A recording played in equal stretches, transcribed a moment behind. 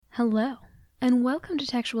Hello, and welcome to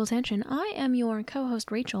Textual Tension. I am your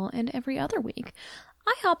co-host Rachel, and every other week,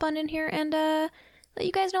 I hop on in here and let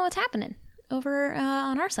you guys know what's happening over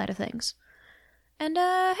on our side of things. And hey,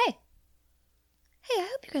 I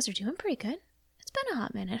hope you guys are doing pretty good. It's been a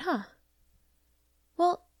hot minute, huh?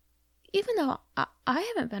 Well, even though I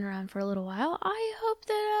haven't been around for a little while, I hope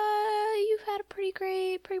that you've had a pretty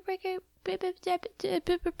great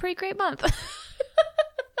month.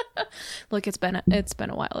 Look, it's been a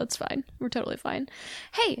while. It's fine. We're totally fine.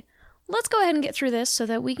 Hey, let's go ahead and get through this so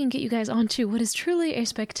that we can get you guys onto what is truly a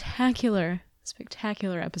spectacular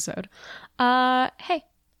episode. Hey,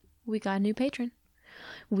 we got a new patron.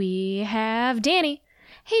 We have Danny.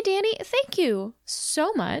 Hey, Danny, thank you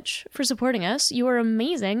so much for supporting us. You are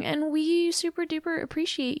amazing, and we super duper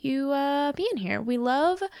appreciate you being here. We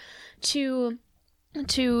love to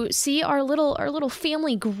see our little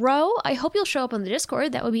family grow. I hope you'll show up on the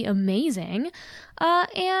Discord. That would be amazing.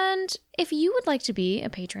 And if you would like to be a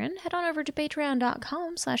patron, head on over to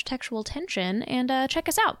patreon.com/textualtension and check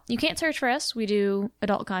us out. You can't search for us. We do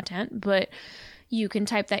adult content, but you can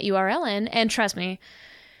type that URL in, and trust me,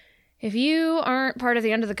 if you aren't part of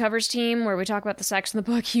the Under the Covers team where we talk about the sex in the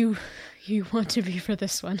book, you want to be for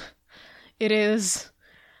this one. It is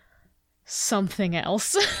something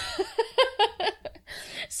else.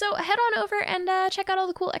 So head on over and check out all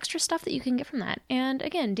the cool extra stuff that you can get from that. And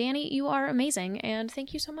again, Danny, you are amazing, and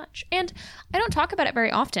thank you so much. And I don't talk about it very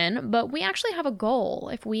often, but we actually have a goal.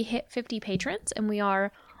 If we hit 50 patrons, and we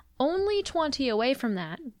are only 20 away from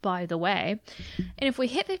that, by the way, and if we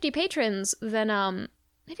hit 50 patrons, then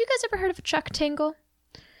have you guys ever heard of Chuck Tingle?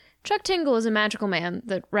 Chuck Tingle is a magical man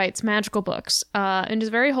that writes magical books and is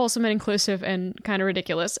very wholesome and inclusive and kind of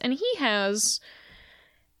ridiculous. And he has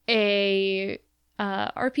a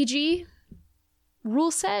RPG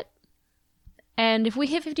rule set, and if we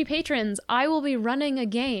hit 50 patrons, I will be running a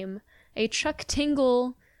game, a Chuck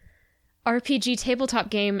Tingle RPG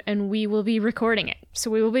tabletop game, and we will be recording it.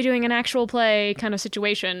 So we will be doing an actual play kind of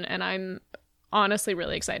situation, and I'm honestly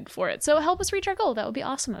really excited for it. So help us reach our goal. That would be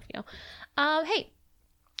awesome of you. Hey,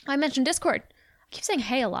 I mentioned Discord. I keep saying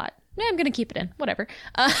hey a lot. No, I'm gonna keep it in. Whatever.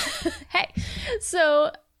 Hey,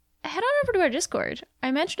 so head on over to our Discord.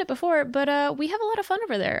 I mentioned it before, but we have a lot of fun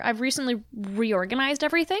over there. I've recently reorganized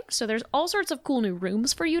everything, so there's all sorts of cool new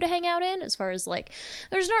rooms for you to hang out in, as far as, like,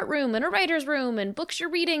 there's an art room and a writer's room and books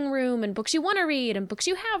you're reading room and books you want to read and books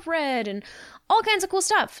you have read and all kinds of cool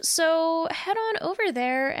stuff. So head on over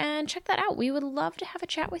there and check that out. We would love to have a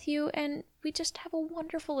chat with you, and we just have a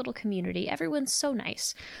wonderful little community. Everyone's so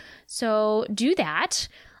nice. So do that.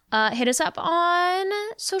 Hit us up on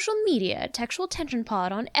social media, Textual Tension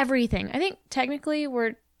Pod on everything. I think technically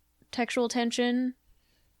we're Textual Tension,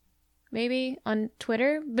 maybe, on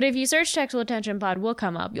Twitter. But if you search Textual Tension Pod, we'll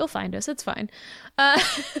come up. You'll find us. It's fine.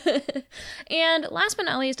 And last but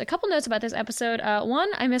not least, a couple notes about this episode. One,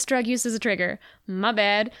 I missed drug use as a trigger. My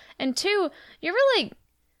bad. And two, you ever, like,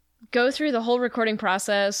 go through the whole recording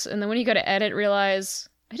process, and then when you go to edit, realize,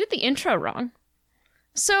 I did the intro wrong.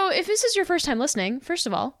 So if this is your first time listening, first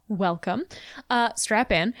of all, welcome,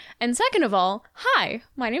 strap in, and second of all, hi,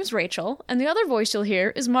 my name's Rachel, and the other voice you'll hear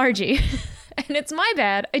is Margie, and it's my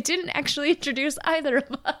bad, I didn't actually introduce either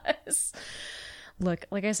of us. Look,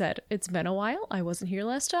 like I said, it's been a while, I wasn't here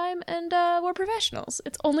last time, and we're professionals.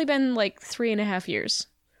 It's only been like 3.5 years.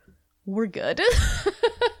 We're good.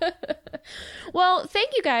 Well, thank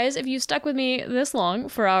you guys if you stuck with me this long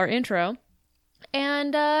for our intro,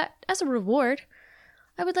 and as a reward,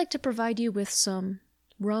 I would like to provide you with some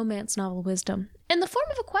romance novel wisdom in the form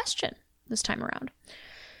of a question this time around.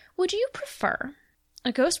 Would you prefer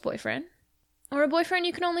a ghost boyfriend or a boyfriend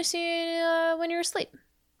you can only see when you're asleep?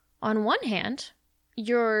 On one hand,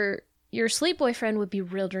 your sleep boyfriend would be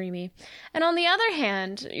real dreamy, and on the other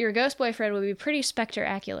hand, your ghost boyfriend would be pretty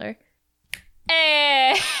spectacular.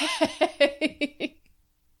 Hey!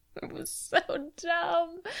 It was so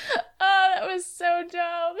dumb. Oh, that was so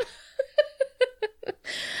dumb.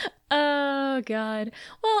 Oh, God.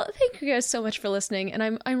 Well, thank you guys so much for listening,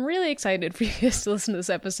 and I'm really excited for you guys to listen to this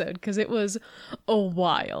episode, because it was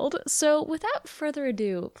wild. So, without further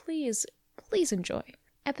ado, please enjoy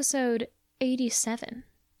episode 87,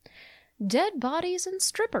 Dead Bodies and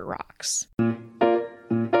Stripper Rocks.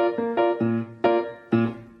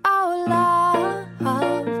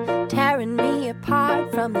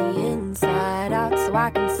 Apart from the inside out, so I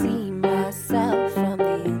can see myself from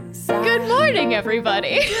the inside. Good morning,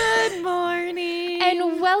 everybody. Good morning.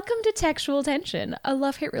 And welcome to Textual Tension, a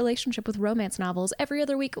love-hate relationship with romance novels. Every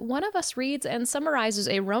other week, one of us reads and summarizes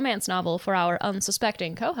a romance novel for our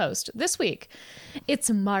unsuspecting co-host. This week, it's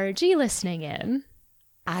Margie listening in.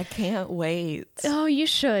 I can't wait. Oh, you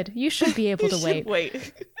should. You should be able to wait.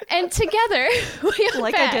 Wait. And together, we unpack.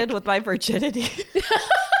 Like I did with my virginity.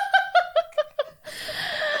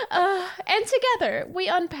 And together, we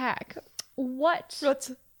unpack what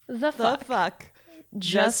What's the fuck. the fuck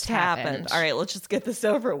just happened? All right, let's just get this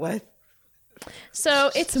over with.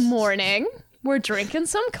 So it's morning. We're drinking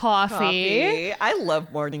some coffee. I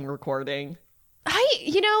love morning recording.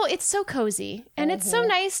 It's so cozy. And it's so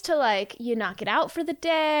nice to, like, you knock it out for the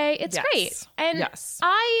day. It's Yes. great. And Yes.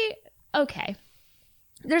 okay.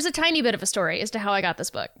 There's a tiny bit of a story as to how I got this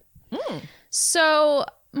book. So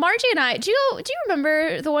Margie and I, do you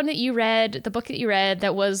remember the one that you read, the book that you read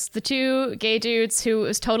that was the two gay dudes who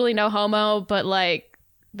was totally no homo, but like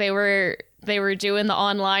they were doing the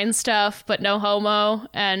online stuff, but no homo,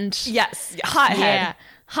 and Yes. Hothead. yeah,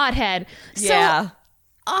 hothead. Yeah. So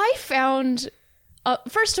I found,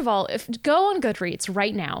 first of all, go on Goodreads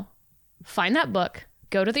right now, find that book,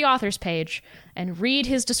 go to the author's page, and read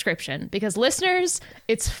his description, because listeners,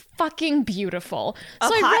 it's fucking beautiful. So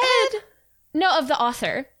Of I hothead? read, no, of the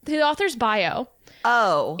author. The author's bio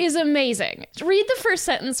Oh. is amazing. Read the first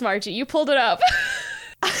sentence, Margie. You pulled it up.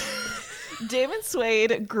 Damon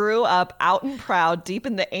Suede grew up out and proud deep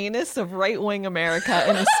in the anus of right-wing America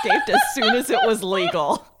and escaped as soon as it was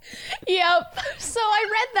legal. Yep. So I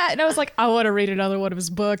read that and I was like, I want to read another one of his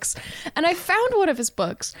books. And I found one of his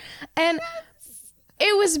books. And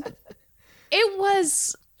it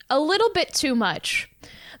was a little bit too much.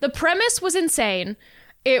 The premise was insane.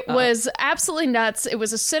 It was absolutely nuts. It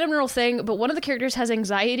was a cinnamoroll thing, but one of the characters has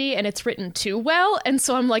anxiety and it's written too well. And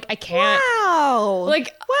so I'm like, I can't. Wow.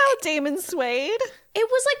 Like, wow, Damon Suede. it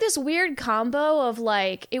was like this weird combo of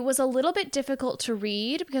like, it was a little bit difficult to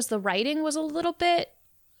read because the writing was a little bit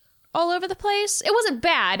all over the place. It wasn't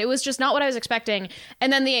bad. It was just not what I was expecting.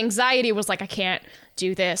 And then the anxiety was like, I can't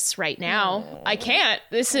do this right now. I can't.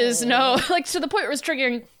 This is no, like to the point where it was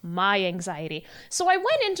triggering my anxiety. So I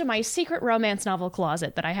went into my secret romance novel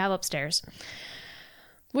closet that I have upstairs,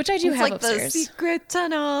 which I do It's have like upstairs. the secret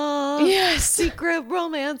tunnel. Yes. Secret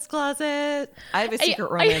romance closet. I have a secret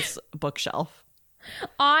romance bookshelf.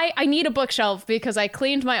 I need a bookshelf because I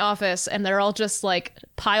cleaned my office and they're all just like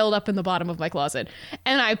piled up in the bottom of my closet.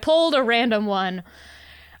 And I pulled a random one.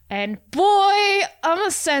 And boy, I'm going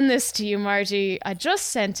to send this to you, Margie. I just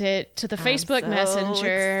sent it to the Facebook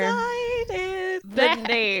Messenger. Excited. The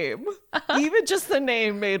name. Even just the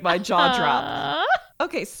name made my jaw drop.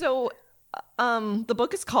 Okay, so the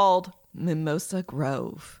book is called Mimosa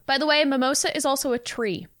Grove. By the way, mimosa is also a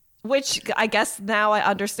tree. Which I guess now I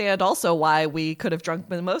understand also why we could have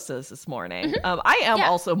drunk mimosas this morning. I am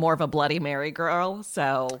also more of a Bloody Mary girl,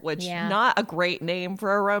 which not a great name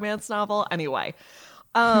for a romance novel. Anyway.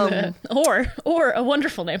 Or a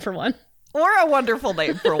wonderful name for one. Or a wonderful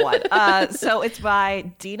name for one. So it's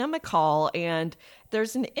by Dina McCall, and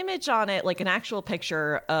there's an image on it, like an actual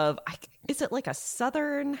picture of, is it like a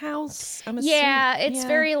southern house? I'm assuming. Yeah, it's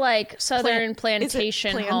very like southern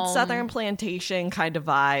plantation home. Southern plantation kind of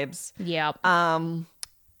vibes. Yep.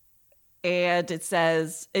 And it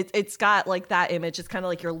says, it's got like that image. It's kind of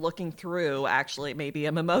like you're looking through, actually, maybe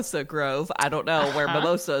a mimosa grove. I don't know, where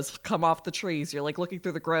mimosas come off the trees. You're like looking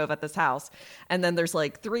through the grove at this house. And then there's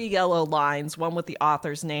like 3 yellow lines, one with the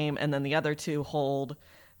author's name, and then the other 2 hold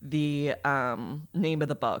the name of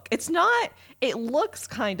the book. It looks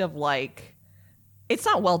kind of like, it's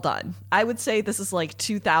not well done. I would say this is like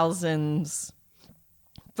 2000s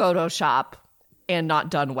Photoshop and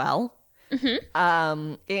not done well.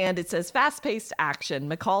 And it says, fast-paced action.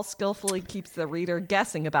 McCall skillfully keeps the reader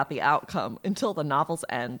guessing about the outcome until the novel's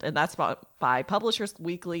end. And that's by Publishers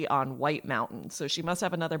Weekly on White Mountain. So she must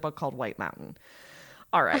have another book called White Mountain.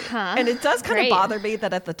 All right. And it does kind of bother me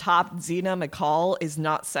that at the top, Dina McCall is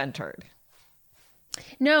not centered.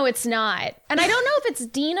 No, it's not. And I don't know if it's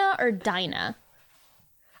Dina or Dinah.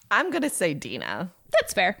 I'm going to say Dina.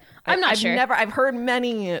 That's fair. I'm not sure. I've heard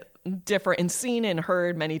many different, and seen and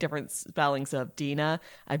heard many different spellings of Dina.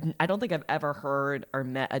 I don't think I've ever heard or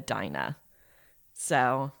met a Dinah.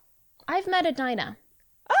 So. I've met a Dinah.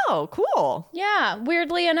 Oh, cool. Yeah,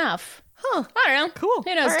 weirdly enough. Huh. I don't know. Cool.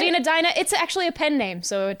 Who knows? All right. Dina, Dinah. It's actually a pen name,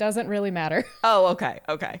 so it doesn't really matter. Oh, okay.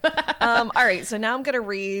 All right. So now I'm going to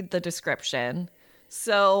read the description.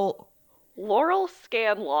 So Laurel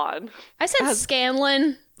Scanlon. I said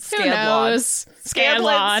Scanlon. Who Scanlon. knows?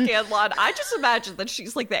 Scanlon. Scanlon. I just imagine that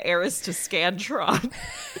she's like the heiress to Scantron.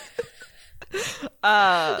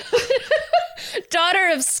 Daughter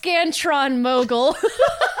of Scantron mogul.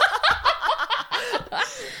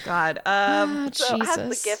 God. So it has the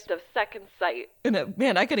Jesus. gift of second sight,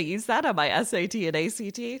 Man, I could have used that on my SAT and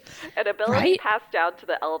ACT. an ability Right? passed down to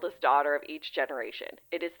the eldest daughter of each generation.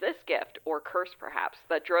 It is this gift, or curse perhaps,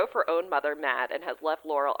 that drove her own mother mad and has left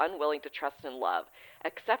Laurel unwilling to trust in love,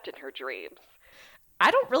 except in her dreams. I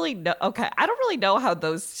don't really know. Okay, I don't really know how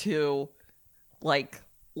those two like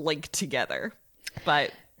link together,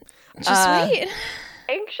 but Just wait.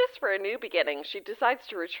 Anxious for a new beginning, she decides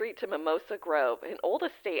to retreat to Mimosa Grove, an old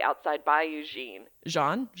estate outside Bayou Jean.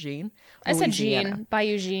 Jean. I said Louisiana. Jean by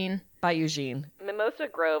Eugene. By Eugene. Mimosa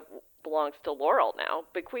Grove belongs to Laurel now,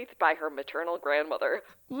 bequeathed by her maternal grandmother.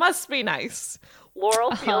 Must be nice.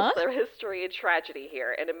 Laurel feels their history and tragedy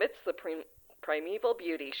here, and amidst the primeval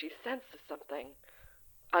beauty, she senses something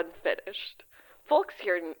unfinished. Folks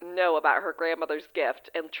here know about her grandmother's gift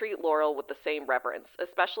and treat Laurel with the same reverence,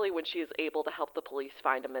 especially when she is able to help the police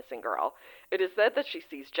find a missing girl. It is then that she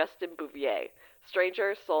sees Justin Bouvier,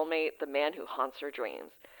 stranger, soulmate, the man who haunts her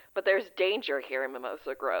dreams. But there's danger here in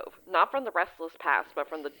Mimosa Grove, not from the restless past, but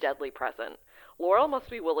from the deadly present. Laurel must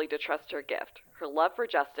be willing to trust her gift, her love for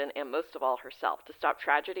Justin, and most of all herself, to stop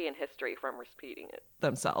tragedy and history from repeating it.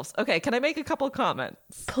 Themselves. Okay, can I make a couple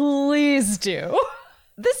comments? Please do.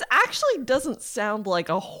 This actually doesn't sound like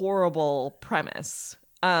a horrible premise.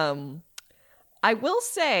 I will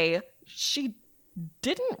say she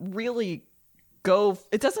didn't really go.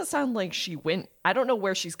 It doesn't sound like she went. I don't know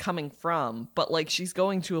where she's coming from, but like she's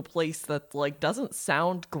going to a place that like doesn't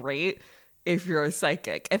sound great if you're a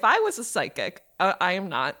psychic. If I was a psychic, I am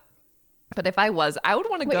not. But if I was, I would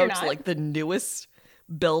want to Wait, go you're to not? like the newest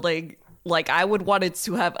building. Like I would want it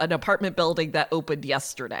to have an apartment building that opened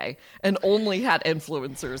yesterday and only had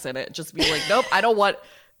influencers in it. Just be like, nope, I don't want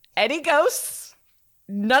any ghosts.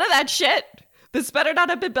 None of that shit. This better not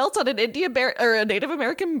have been built on an Indian or a Native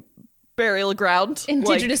American burial ground.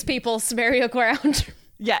 Indigenous people's burial ground.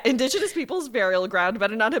 Yeah, indigenous people's burial ground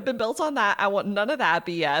better not have been built on that. I want none of that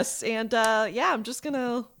BS. And yeah, I'm just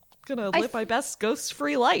gonna live my best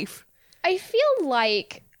ghost-free life. I feel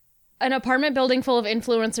like an apartment building full of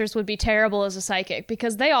influencers would be terrible as a psychic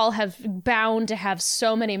because they all have bound to have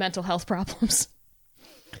so many mental health problems.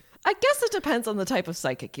 I guess it depends on the type of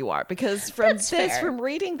psychic you are, because from That's fair. from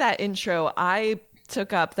reading that intro, I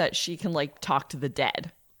took up that she can like talk to the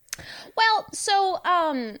dead. Well, so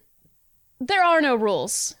there are no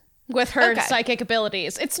rules with her Okay. psychic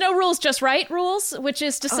abilities. It's no rules, just right rules, which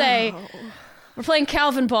is to say, we're playing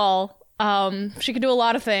Calvin Ball. She can do a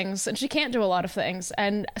lot of things, and she can't do a lot of things,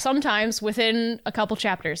 and sometimes within a couple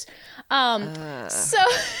chapters. So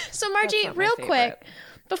Margie, not my real favorite. quick,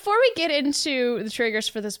 before we get into the triggers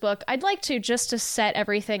for this book, I'd like to, just to set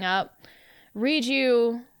everything up, read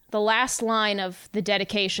you the last line of the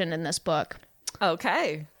dedication in this book.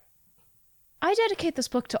 Okay. I dedicate this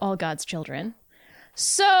book to all God's children.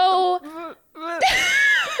 So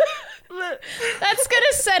that's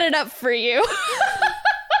gonna set it up for you.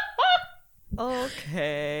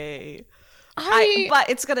 Okay. I But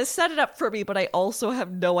it's gonna set it up for me, but I also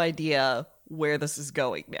have no idea where this is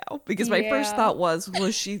going now. Because my first Yeah.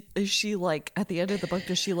 thought is she like at the end of the book,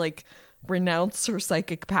 does she like renounce her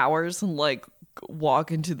psychic powers and like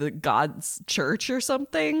walk into the God's church or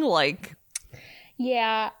something? Like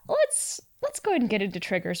Yeah, let's go ahead and get into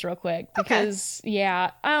triggers real quick because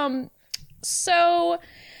so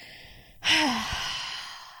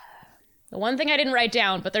the one thing I didn't write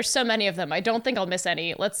down, but there's so many of them, I don't think I'll miss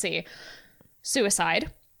any. Let's see.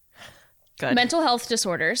 Suicide, good. mental health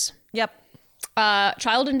disorders, Yep.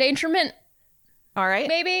 child endangerment, All right.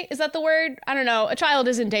 maybe? Is that the word? I don't know. A child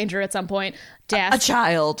is in danger at some point. Death. A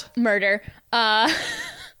child. Murder,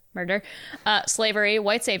 murder, slavery,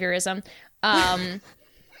 white saviorism, I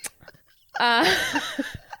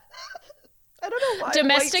don't know why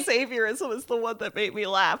Domestic- white saviorism is the one that made me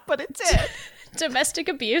laugh, but it did. domestic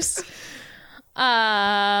abuse.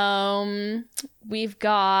 We've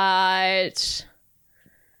got.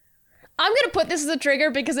 I'm gonna put this as a trigger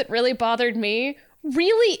because it really bothered me.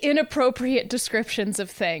 Really inappropriate descriptions of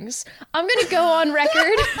things. I'm gonna go on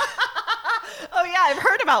record Oh yeah, I've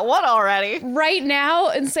heard about one already. right now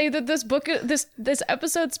and say that this book, this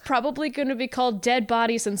episode's probably gonna be called "Dead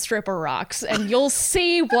Bodies and Stripper Rocks," and you'll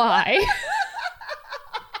see why.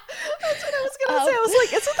 That's what I was gonna say. I was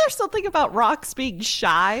like, isn't there something about rocks being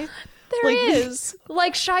shy? There is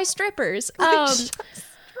like shy strippers.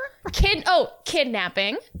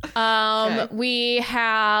 Kidnapping. Okay. We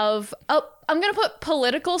have. Oh, I'm gonna put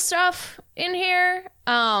political stuff in here.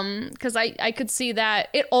 Because I could see that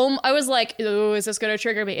it. I was like, "Ooh, is this gonna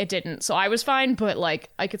trigger me?" It didn't, so I was fine. But like,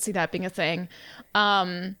 I could see that being a thing.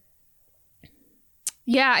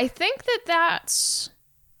 Yeah, I think that's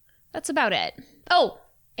about it. Oh,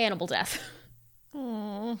 animal death.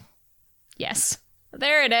 Yes.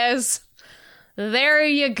 There it is. There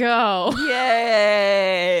you go.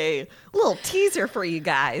 Yay! A little teaser for you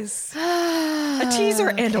guys. A teaser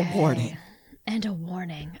and a warning. And a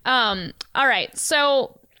warning. All right,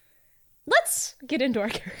 so let's get into our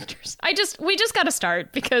characters. We just gotta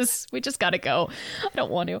start because we just gotta go. I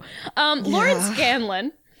don't want to. Lauren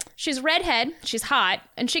Scanlon. She's redhead, she's hot,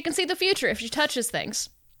 and she can see the future if she touches things.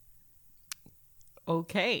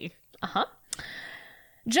 Okay. Uh-huh.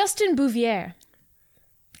 Justin Bouvier.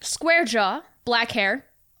 Square jaw, black hair,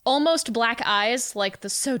 almost black eyes, like the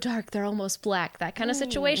so dark they're almost black, that kind of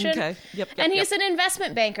situation. Okay. Yep. And he's an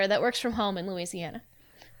investment banker that works from home in Louisiana.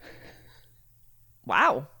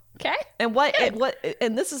 Wow. Okay. And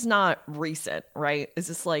and this is not recent, right? Is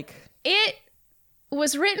this like... It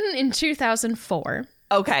was written in 2004.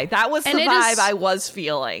 Okay, that was the vibe I was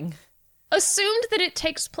feeling. Assumed that it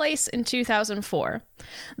takes place in 2004.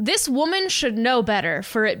 This woman should know better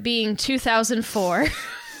for it being 2004.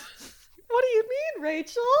 What do you mean,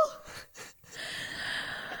 Rachel?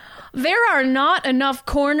 There are not enough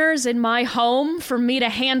corners in my home for me to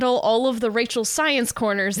handle all of the Rachel Science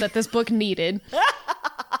corners that this book needed.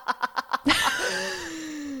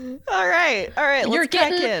 All right, let's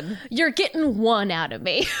crack in. You're getting one out of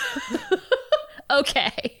me.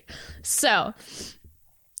 Okay, so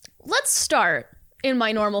let's start in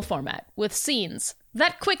my normal format with scenes.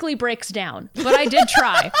 That quickly breaks down, but I did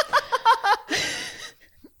try.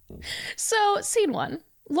 So, scene 1.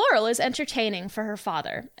 Laurel is entertaining for her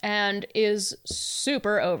father and is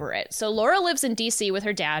super over it. So Laura lives in D.C. with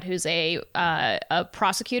her dad, who's a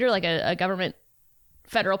prosecutor, like a government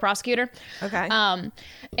federal prosecutor. Okay.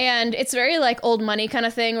 And it's very like old money kind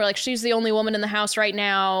of thing where like she's the only woman in the house right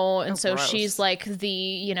now. And so gross. she's like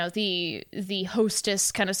the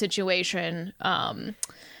hostess kind of situation.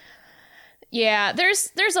 Yeah,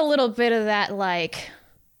 there's a little bit of that like,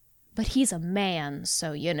 but he's a man,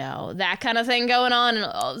 so, that kind of thing going on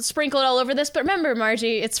and sprinkled all over this. But remember,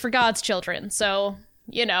 Margie, it's for God's children. So,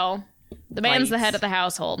 the man's the head of the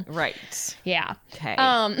household. Right. Yeah. Okay.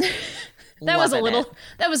 That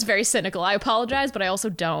was very cynical. I apologize, but I also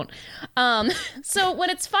don't. So when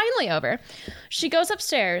it's finally over, she goes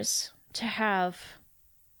upstairs to have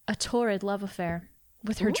a torrid love affair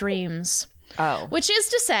with her dreams. Oh. Which is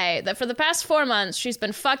to say that for the past 4 months, she's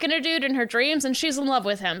been fucking a dude in her dreams and she's in love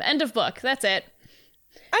with him. End of book. That's it.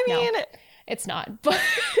 I mean... No, it's not. But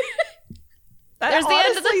that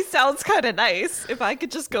honestly sounds kind of nice. If I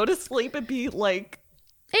could just go to sleep and be like...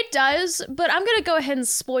 It does, but I'm going to go ahead and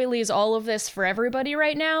spoilies all of this for everybody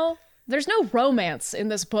right now. There's no romance in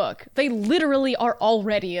this book. They literally are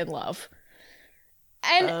already in love.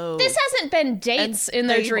 And this hasn't been dates in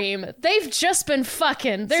their dream. They've just been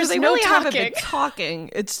fucking. There's so they no really talking. haven't been talking.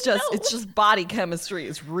 It's just body chemistry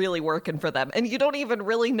is really working for them. And you don't even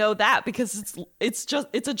really know that because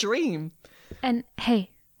it's a dream. And hey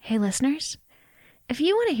listeners, if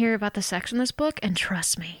you want to hear about the sex in this book, and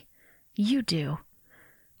trust me, you do,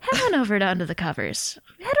 head on over to Under the Covers.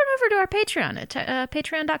 Head on over to our Patreon at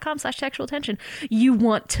patreon.com/textualtension. You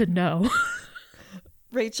want to know.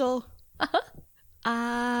 Rachel? Uh-huh.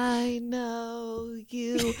 I know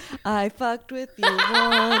you. I fucked with you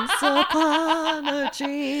once upon a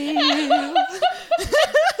dream.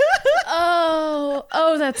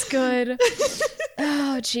 Oh, that's good.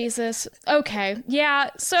 Oh, Jesus. Okay.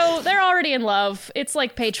 Yeah, so they're already in love. It's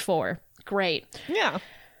like page 4. Great. Yeah.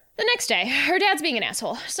 The next day, her dad's being an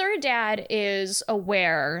asshole. So her dad is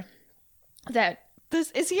aware that...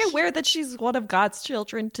 Is he aware that she's one of God's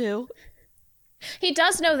children, too? He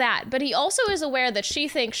does know that, but he also is aware that she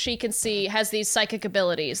thinks she can see, has these psychic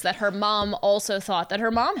abilities that her mom also thought that her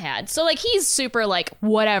mom had. So, like, he's super, like,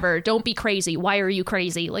 whatever, don't be crazy. Why are you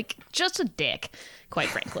crazy? Like, just a dick, quite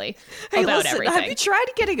frankly, hey, about listen, everything. Have you tried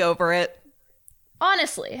getting over it?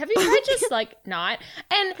 Honestly, have you tried just, like, not?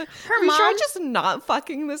 And her have mom... you tried just not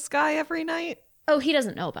fucking this guy every night? Oh, he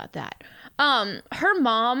doesn't know about that. Her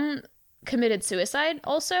mom... committed suicide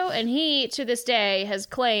also, and he to this day has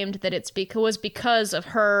claimed that it was because of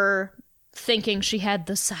her thinking she had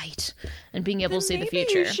the sight and being able to see the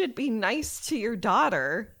future. You should be nice to your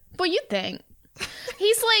daughter. Well, you'd think.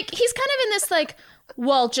 He's kind of in this like,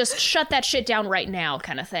 well, just shut that shit down right now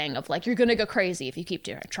kind of thing of like, you're gonna go crazy if you keep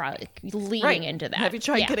leaning into that. Have you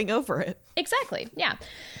tried getting over it? Exactly. Yeah.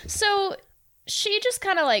 So she just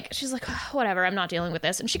kind of like, she's like, oh, whatever, I'm not dealing with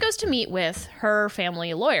this. And she goes to meet with her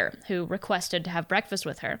family lawyer who requested to have breakfast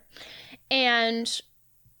with her. And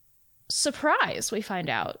surprise, we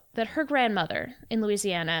find out that her grandmother in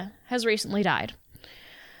Louisiana has recently died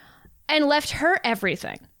and left her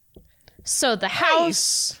everything. So the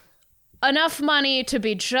house enough money to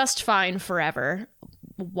be just fine forever.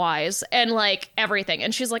 Wise and like everything.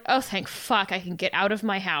 And she's like, oh, thank fuck I can get out of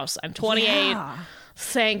my house. I'm 28. Yeah.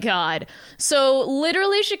 Thank God. So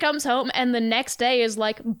literally she comes home and the next day is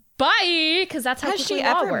like, bye, because that's how Has she quickly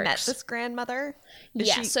law ever works. met this grandmother? Is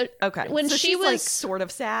Yeah, she- so okay. when so she she's like was- sort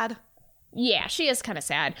of sad. Yeah, she is kind of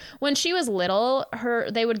sad. When she was little,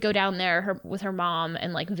 they would go down there with her mom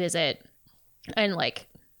and like visit and like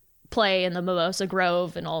play in the mimosa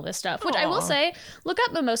grove and all this stuff, which I will Aw. say, look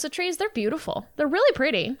up mimosa trees. They're beautiful. They're really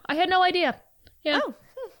pretty. I had no idea. Yeah. Oh,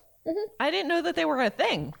 I didn't know that they were a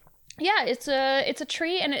thing. Yeah, it's a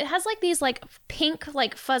tree and it has like these like pink,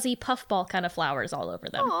 like fuzzy puffball kind of flowers all over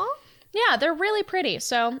them. Aw. Yeah, they're really pretty.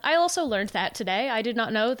 So I also learned that today. I did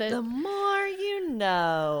not know that. The more you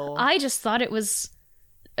know. I just thought it was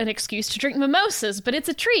an excuse to drink mimosas, but it's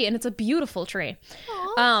a tree and it's a beautiful tree.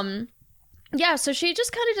 Yeah, so she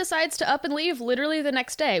just kind of decides to up and leave literally the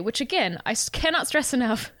next day, which again, I cannot stress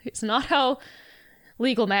enough. It's not how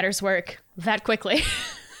legal matters work that quickly.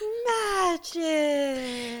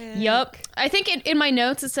 Magic. Yup. I think in my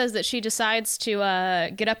notes it says that she decides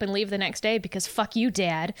to get up and leave the next day because fuck you,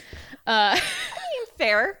 Dad.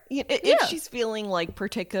 Fair. If Yeah. she's feeling like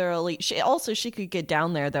particularly, she could get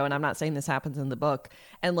down there though, and I'm not saying this happens in the book,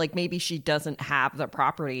 and like maybe she doesn't have the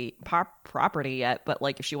property yet, but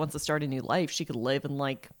like if she wants to start a new life, she could live in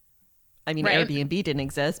like, I mean, Right. Airbnb didn't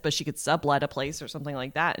exist, but she could sublet a place or something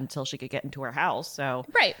like that until she could get into her house. So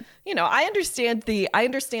Right. you know, I understand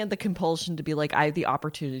the compulsion to be like, I have the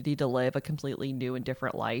opportunity to live a completely new and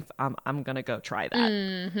different life. I'm gonna go try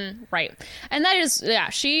that. Right. And that is, yeah,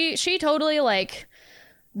 she totally like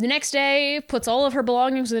the next day puts all of her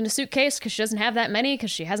belongings in a suitcase because she doesn't have that many because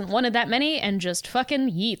she hasn't wanted that many and just fucking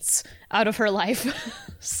yeets out of her life.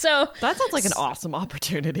 So That sounds like an awesome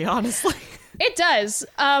opportunity, honestly. it does.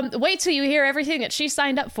 Wait till you hear everything that she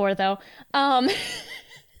signed up for, though.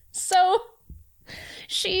 So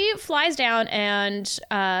she flies down, and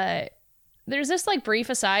there's this like brief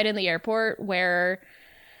aside in the airport where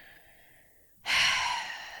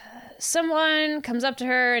someone comes up to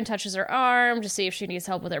her and touches her arm to see if she needs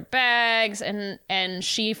help with her bags, and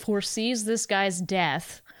she foresees this guy's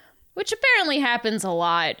death, which apparently happens a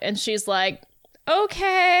lot, and she's like,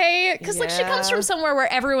 okay, because like she comes Yeah. from somewhere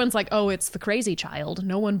where everyone's like, oh, it's the crazy child,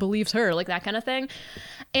 no one believes her, like that kind of thing.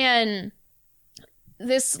 And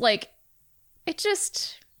this like it's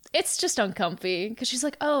just uncomfy because she's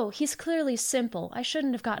like, oh, he's clearly simple, I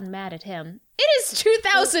shouldn't have gotten mad at him. It is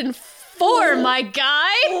 2004, my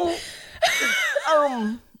guy.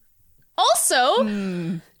 Also,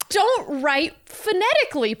 don't write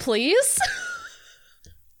phonetically, please.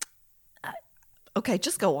 Okay,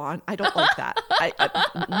 just go on. I don't like that. All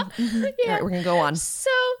right, we're gonna go on. So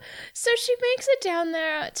she makes it down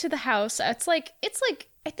there to the house. It's like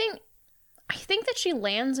I think that she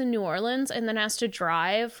lands in New Orleans and then has to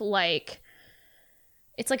drive like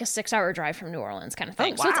it's like a 6-hour drive from New Orleans kind of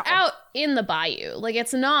thing. Oh, So it's wow. out in the bayou. Like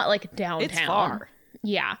it's not like downtown. It's far.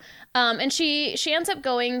 Yeah. And she ends up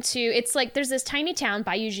going to, it's like there's this tiny town,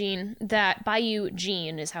 Bayou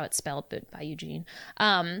Jean is how it's spelled, but Bayou Jean.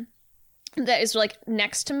 That is like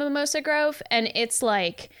next to Mimosa Grove, and it's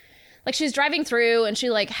like she's driving through and she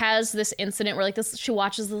like has this incident where like she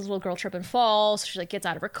watches this little girl trip and fall, so she like gets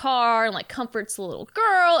out of her car and like comforts the little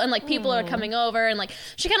girl, and like people are coming over, and like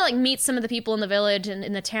she kind of like meets some of the people in the village and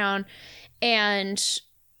in the town, and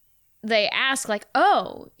they ask like,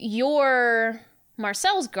 oh, you're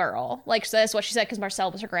Marcel's girl, like, so that's what she said because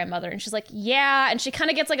Marcel was her grandmother, and she's like, yeah, and she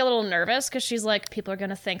kind of gets like a little nervous because she's like, people are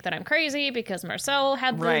gonna think that I'm crazy because Marcel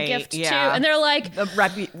had the Right, gift yeah. too, and they're like,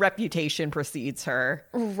 The reputation precedes her.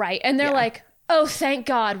 right, and they're Yeah. like, oh, thank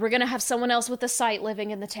God, we're gonna have someone else with a sight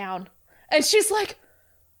living in the town, and she's like,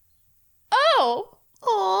 oh,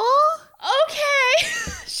 okay.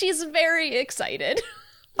 She's very excited.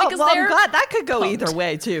 Oh, well, I'm they're glad that could go pumped. either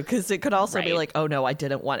way too, because it could also be Right. like, oh no, I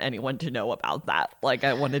didn't want anyone to know about that. Like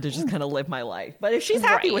I wanted to just kind of live my life. But if she's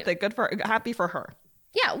happy Right. with it, happy for her.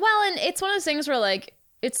 Yeah, well, and it's one of those things where like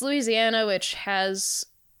it's Louisiana, which has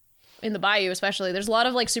in the bayou especially, there's a lot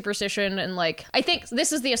of like superstition, and like I think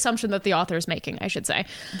this is the assumption that the author is making, I should say,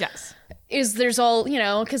 Yes. is there's all, you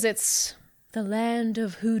know, because it's the land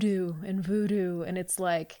of hoodoo and voodoo, and it's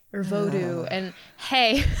like, or voodoo, and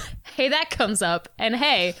hey, that comes up, and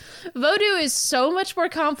hey, voodoo is so much more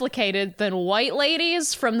complicated than white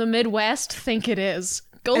ladies from the Midwest think it is.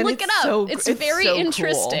 Go And look it it's up. so- it's it's very so cool.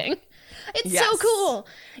 interesting. It's so Yes. cool.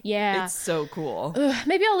 Yeah. It's so cool.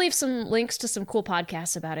 Maybe I'll leave some links to some cool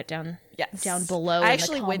podcasts about it down below. I in the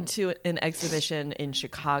actually went to an exhibition in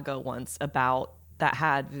Chicago once about that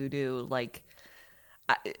had voodoo. Like,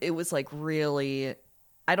 it was like really.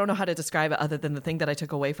 I don't know how to describe it other than the thing that I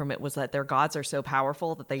took away from it was that their gods are so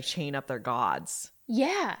powerful that they chain up their gods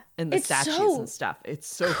Yeah. in the It's statues so and stuff. It's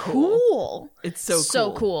so cool. It's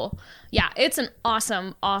so cool. Yeah, it's an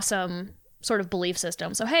awesome, awesome sort of belief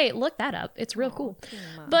system. So hey, look that up. It's real cool.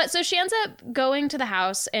 But so she ends up going to the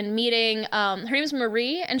house and meeting her name's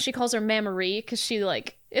Marie, and she calls her Mama Marie because she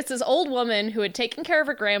like it's this old woman who had taken care of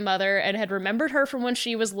her grandmother and had remembered her from when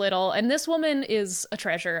she was little, and this woman is a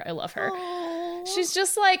treasure. I love her. She's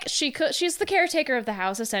just like she's the caretaker of the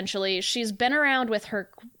house essentially. She's been around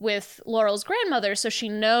with Laurel's grandmother, so she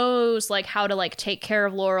knows like how to like take care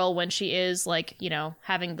of Laurel when she is like, you know,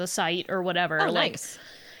 having the sight or whatever. Oh, like nice.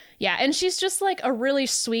 yeah, and she's just like a really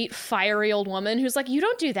sweet, fiery old woman who's like, you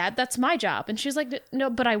don't do that. That's my job. And she's like, no,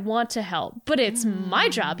 but I want to help. But it's my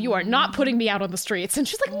job. You are not putting me out on the streets. And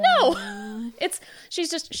she's like, no.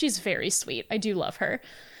 She's very sweet. I do love her.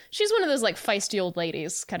 She's one of those like feisty old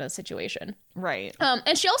ladies kind of situation. Right.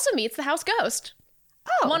 And she also meets the house ghost.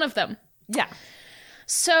 Oh. One of them. Yeah.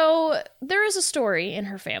 So there is a story in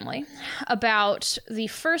her family about the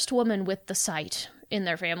first woman with the sight in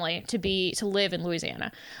their family to live in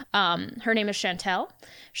Louisiana. Her name is Chantel.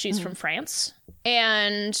 She's from France.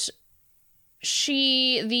 And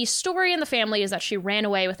the story in the family is that she ran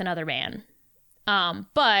away with another man.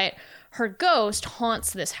 But her ghost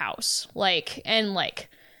haunts this house.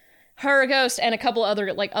 Her ghost and a couple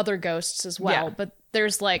other ghosts as well. Yeah. But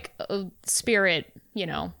there's like a spirit, you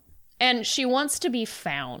know. And she wants to be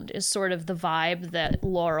found is sort of the vibe that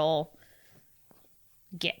Laurel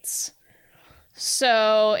gets.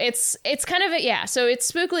 So it's kind of so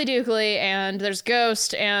it's spookily dookly, and there's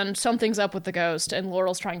ghost, and something's up with the ghost, and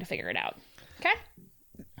Laurel's trying to figure it out. Okay?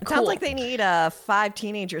 It sounds like they need 5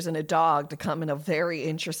 teenagers and a dog to come in a very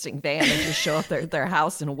interesting van and just show up at their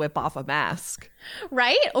house and whip off a mask.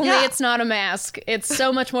 Right? Only Yeah. it's not a mask. It's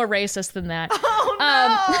so much more racist than that. Oh,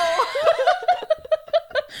 no!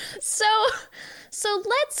 So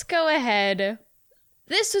let's go ahead.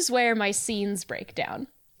 This is where my scenes break down.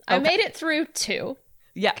 I Okay. made it through 2.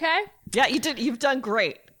 Yeah. Okay? Yeah, you did. You've done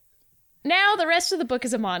great. Now the rest of the book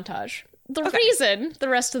is a montage. The reason the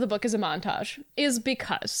rest of the book is a montage is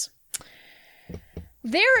because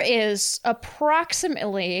there is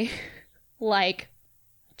approximately like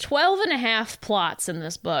 12 and a half plots in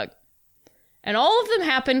this book. And all of them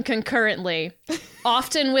happen concurrently,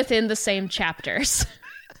 often within the same chapters.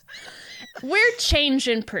 We're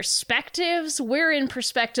changing perspectives. We're in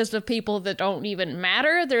perspectives of people that don't even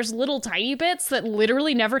matter. There's little tiny bits that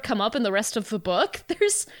literally never come up in the rest of the book.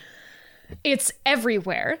 It's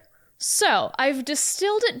everywhere. So I've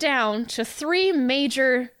distilled it down to 3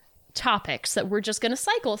 major topics that we're just going to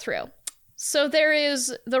cycle through. So there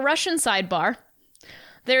is the Russian sidebar.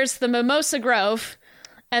 There's the Mimosa Grove.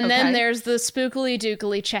 And then there's the spookily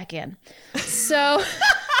dookily check-in. So...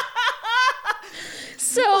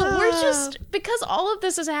 So we're just, because all of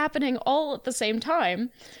this is happening all at the same time,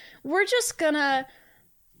 we're just gonna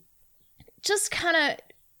kind of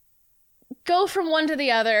go from one to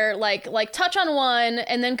the other, like touch on one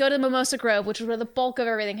and then go to Mimosa Grove, which is where the bulk of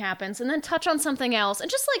everything happens, and then touch on something else.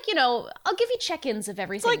 And just like, you know, I'll give you check-ins of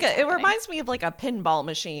everything. It's like it reminds me of like a pinball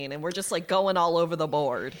machine, and we're just like going all over the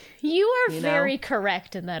board. You are know? very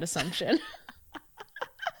correct in that assumption.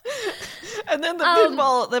 And then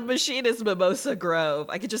the machine is Mimosa Grove.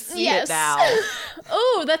 I could just see it now.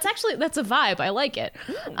 Oh, that's a vibe. I like it.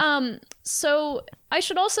 So I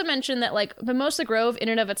should also mention that like Mimosa Grove in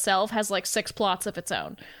and of itself has like 6 plots of its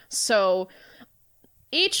own. So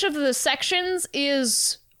each of the sections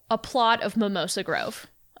is a plot of Mimosa Grove.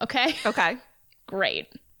 Okay? Okay. Great.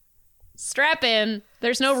 Strap in.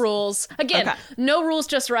 There's no rules. Again, No Rules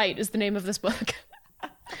Just Right is the name of this book.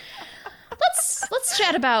 Let's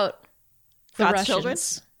chat about the God's Russians. children?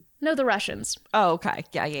 No, the Russians. Oh, okay.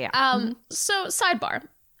 Yeah. So sidebar.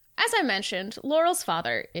 As I mentioned, Laurel's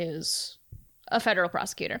father is a federal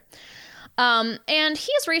prosecutor. And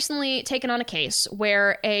he has recently taken on a case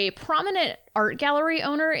where a prominent art gallery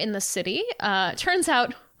owner in the city, turns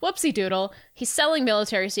out, whoopsie doodle, he's selling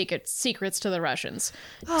military secrets to the Russians.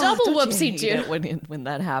 Double whoopsie doodle. When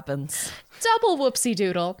that happens. Double whoopsie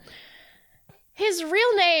doodle. His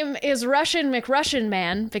real name is Russian McRussian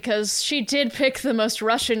Man because she did pick the most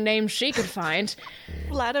Russian name she could find.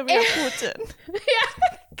 Vladimir Putin.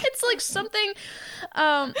 Yeah, it's like something,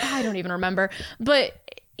 I don't even remember, but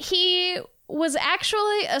he was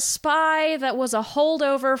actually a spy that was a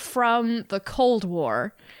holdover from the Cold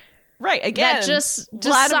War. Right, again. That just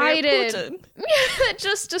Vladimir decided, Putin. that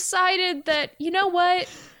just decided that, you know what?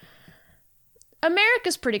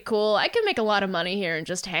 America's pretty cool. I can make a lot of money here and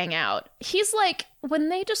just hang out. He's like, when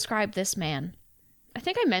they describe this man, I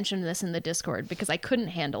think I mentioned this in the Discord because I couldn't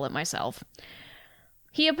handle it myself.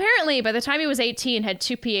 He apparently, by the time he was 18, had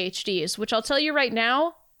 2 PhDs, which I'll tell you right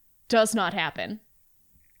now, does not happen.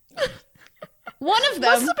 One of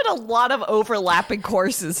them... Must have been a lot of overlapping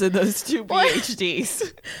courses in those 2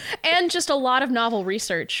 PhDs. And just a lot of novel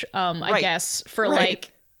research, I guess, for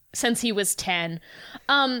like, since he was 10.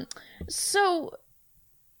 So,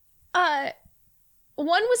 one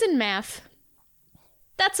was in math.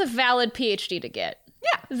 That's a valid PhD to get.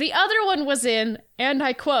 Yeah. The other one was in, and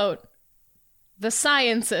I quote, the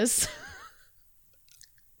sciences.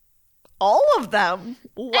 All of them.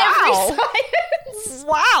 Wow. Every science.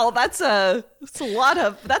 Wow, that's a lot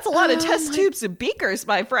of test tubes and beakers,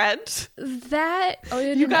 my friend. That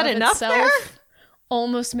you got enough there?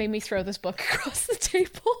 Almost made me throw this book across the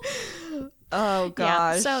table. Oh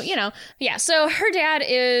gosh. So her dad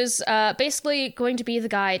is basically going to be the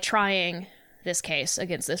guy trying this case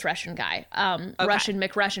against this Russian guy. Russian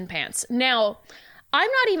McRussian Pants. Now, I'm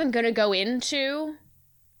not even going to go into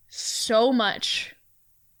so much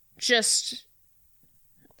just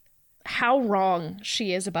how wrong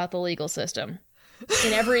she is about the legal system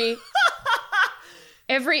in every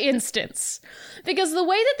instance. Because the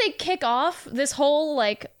way that they kick off this whole,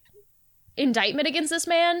 like, indictment against this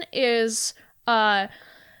man is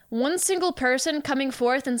one single person coming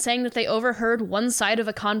forth and saying that they overheard one side of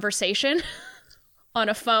a conversation on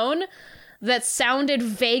a phone that sounded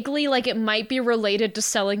vaguely like it might be related to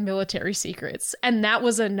selling military secrets. And that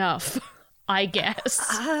was enough, I guess.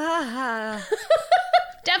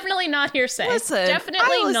 Definitely not hearsay. Listen,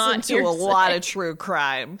 Definitely not listen hearsay. to a lot of true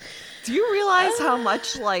crime. Do you realize how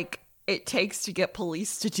much, like, it takes to get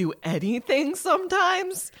police to do anything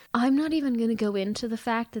sometimes? I'm not even going to go into the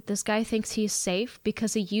fact that this guy thinks he's safe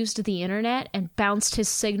because he used the internet and bounced his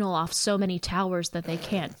signal off so many towers that they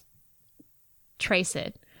can't trace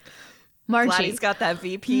it. Margie. Glad he's got that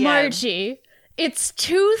VPN. Margie, it's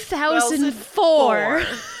 2004.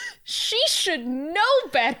 She should know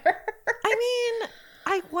better. I mean,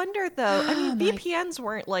 I wonder though. I mean, VPNs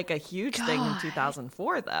weren't like a huge thing in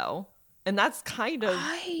 2004 though. And that's kind of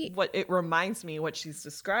what it reminds me what she's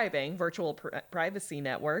describing, virtual privacy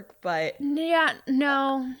network, but yeah,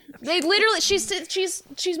 no. They literally she's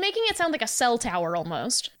making it sound like a cell tower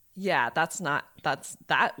almost. Yeah, that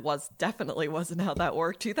definitely wasn't how that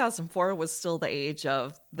worked. 2004 was still the age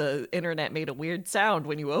of the internet made a weird sound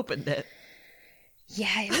when you opened it.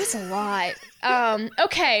 Yeah, it was a lot.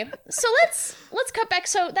 Okay, so let's cut back.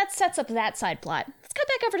 So that sets up that side plot. Let's cut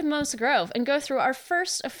back over to Mimosa Grove and go through our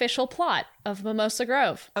first official plot of Mimosa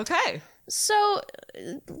Grove. Okay. So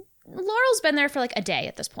Laurel's been there for like a day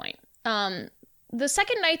at this point. The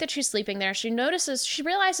second night that she's sleeping there, she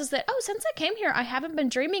realizes that, oh, since I came here, I haven't been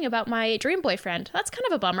dreaming about my dream boyfriend. That's kind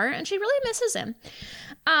of a bummer, and she really misses him.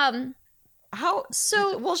 Well,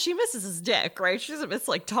 she misses his dick, right? She doesn't miss,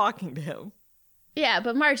 like, talking to him. Yeah,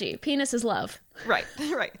 but Margie, penis is love. Right.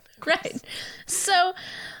 Right. So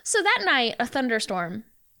that night, a thunderstorm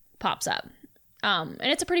pops up. And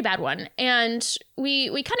it's a pretty bad one. And we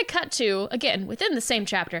kind of cut to, again, within the same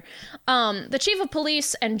chapter, the chief of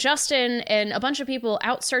police and Justin and a bunch of people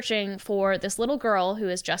out searching for this little girl who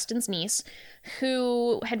is Justin's niece,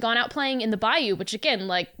 who had gone out playing in the bayou, which, again,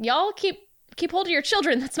 like, y'all keep hold of your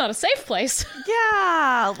children. That's not a safe place.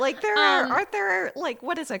 Yeah, like aren't there, like,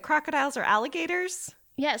 what is it, crocodiles or alligators?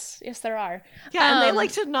 Yes, there are. Yeah, and they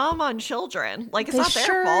like to nom on children. Like, it's not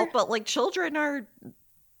their fault, but, like, children are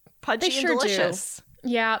pudgy and delicious.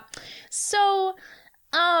 Do. Yeah. So,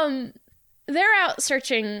 they're out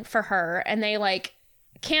searching for her, and they, like,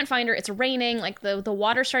 can't find her. It's raining. Like, the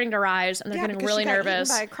water's starting to rise, and they're getting really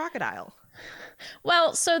nervous. Eaten by a crocodile.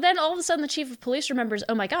 Well, so then all of a sudden the chief of police remembers,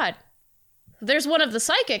 oh my god, there's one of the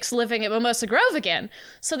psychics living at Mimosa Grove again.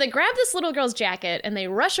 So they grab this little girl's jacket and they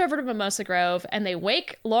rush over to Mimosa Grove and they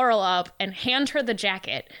wake Laurel up and hand her the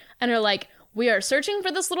jacket and are like, we are searching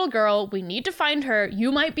for this little girl. We need to find her.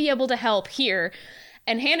 You might be able to help here.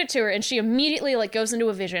 And hand it to her. And she immediately, like, goes into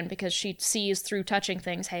a vision because she sees through touching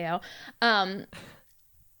things. Heyo.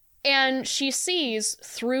 And she sees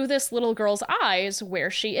through this little girl's eyes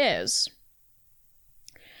where she is.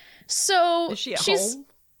 So is she at home?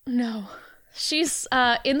 No. She's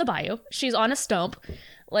in the bayou. She's on a stump,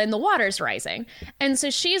 and the water's rising. And so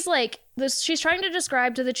she's like, she's trying to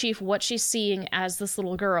describe to the chief what she's seeing as this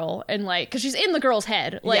little girl, and like, because she's in the girl's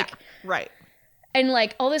head, like, yeah, right, and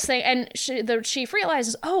like all this thing. And the chief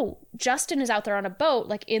realizes, oh, Justin is out there on a boat,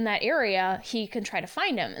 like in that area. He can try to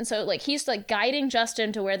find him, and so like he's like guiding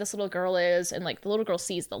Justin to where this little girl is, and like the little girl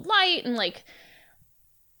sees the light, and like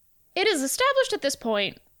it is established at this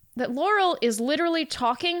point that Laurel is literally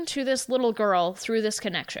talking to this little girl through this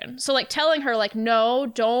connection. So, like, telling her, like, no,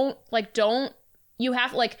 don't, you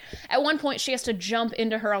have, like, at one point she has to jump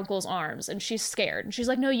into her uncle's arms and she's scared. And she's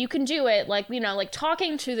like, no, you can do it. Like, you know, like,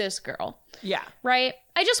 talking to this girl. Yeah. Right?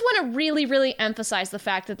 I just want to really, really emphasize the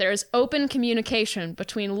fact that there is open communication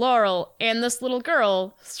between Laurel and this little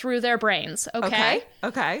girl through their brains. Okay?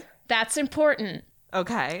 Okay. That's important.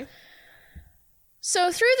 Okay.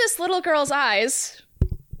 So through this little girl's eyes,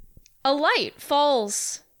 a light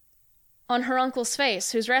falls on her uncle's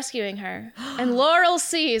face, who's rescuing her. And Laurel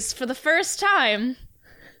sees, for the first time,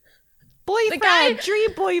 boyfriend,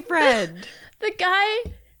 dream boyfriend. The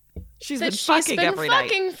guy she's that been fucking every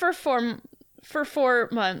fucking night. for 4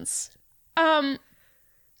 months.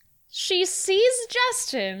 She sees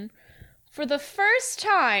Justin for the first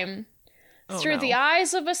time through the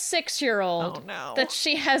eyes of a 6-year-old that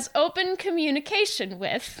she has open communication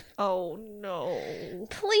with. Oh no.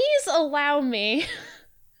 Please allow me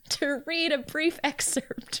to read a brief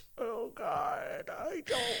excerpt. Oh God, I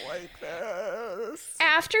don't like this.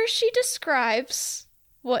 After she describes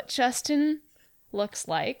what Justin looks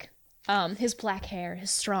like, his black hair,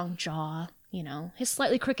 his strong jaw, you know, his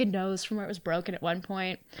slightly crooked nose from where it was broken at one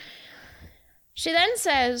point, she then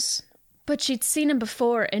says, but she'd seen him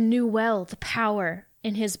before and knew well the power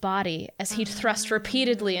in his body as he'd thrust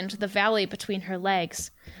repeatedly into the valley between her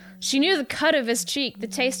legs. She knew the cut of his cheek, the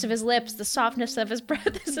taste of his lips, the softness of his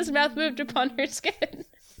breath as his mouth moved upon her skin. Through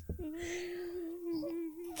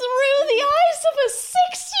the eyes of a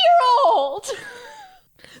 6-year-old!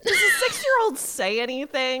 Does a 6-year-old say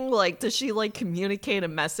anything? Like, does she, like, communicate a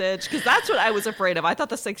message? Because that's what I was afraid of. I thought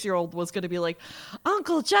the 6-year-old was going to be like,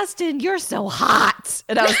 Uncle Justin, you're so hot.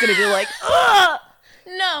 And I was going to be like, ugh!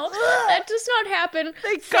 No, that does not happen.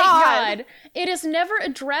 Thank God. It is never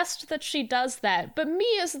addressed that she does that, but me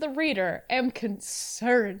as the reader am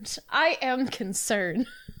concerned. I am concerned.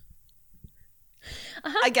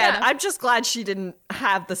 Again, I'm just glad she didn't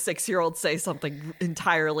have the 6-year-old say something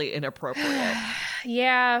entirely inappropriate.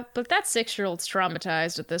 Yeah, but that 6-year-old's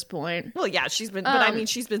traumatized at this point. Well, yeah, she's been, but I mean,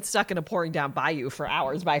 she's been stuck in a pouring down bayou for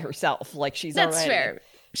hours by herself. Like, she's That's already fair.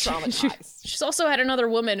 traumatized. She's also had another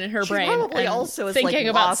woman in her brain. Probably also is thinking like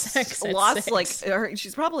about sex at lost 6. like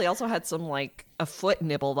she's probably also had some like a foot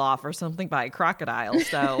nibbled off or something by a crocodile.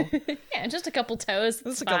 So yeah, just a couple toes.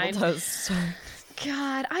 just a fine. couple toes.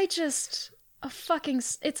 God, it's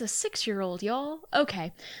a 6-year-old, y'all.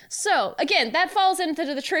 Okay, so again, that falls into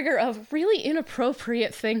the trigger of really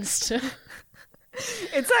inappropriate things to.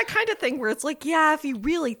 It's that kind of thing where it's like, yeah, if you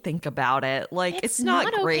really think about it, like it's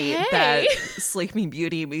not great okay. that Sleeping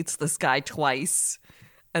Beauty meets this guy twice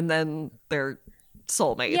and then they're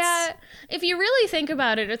soulmates. Yeah, if you really think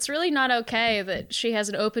about it, it's really not okay that she has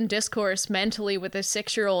an open discourse mentally with a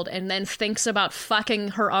 6-year-old and then thinks about fucking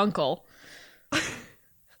her uncle.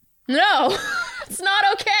 No, it's not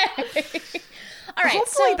okay. All right.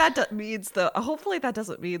 Hopefully that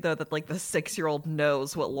doesn't mean though that like the 6-year-old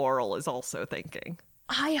knows what Laurel is also thinking.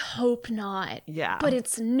 I hope not. Yeah. But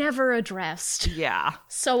it's never addressed. Yeah.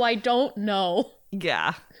 So I don't know.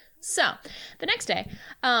 Yeah. So the next day,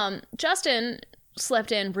 Justin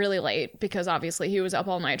slept in really late because obviously he was up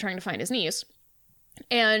all night trying to find his niece.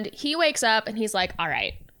 And he wakes up and he's like, all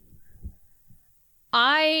right,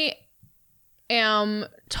 I am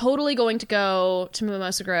totally going to go to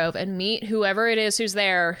Mimosa Grove and meet whoever it is who's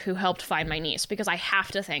there who helped find my niece because I have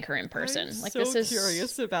to thank her in person. This is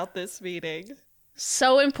curious about this meeting.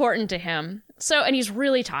 So important to him. So, and he's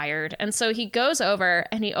really tired. And so he goes over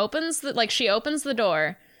and he opens she opens the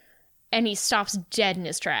door and he stops dead in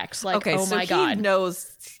his tracks. Like, okay, oh so my God. he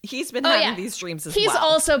knows he's been having these dreams as well. He's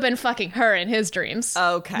also been fucking her in his dreams.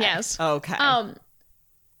 Okay. Yes. Okay. And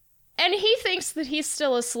he thinks that he's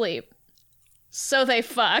still asleep. So they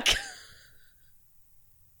fuck.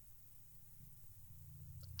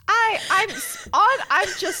 I'm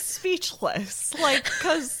just speechless. Like,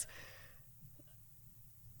 because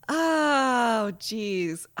oh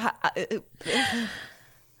geez.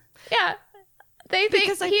 Yeah. They think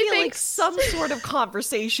because I feel like some sort of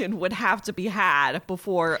conversation would have to be had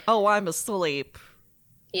before, oh, I'm asleep.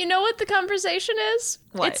 You know what the conversation is?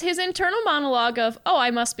 What? It's his internal monologue of, oh, I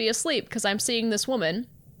must be asleep because I'm seeing this woman.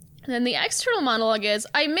 And then the external monologue is,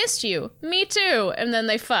 I missed you. Me too. And then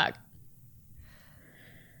they fuck.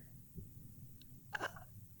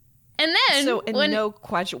 And then... So, no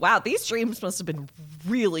question. Wow, these dreams must have been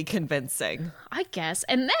really convincing. I guess.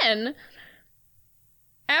 And then,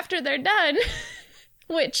 after they're done,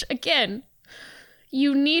 which, again,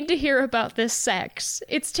 you need to hear about this sex.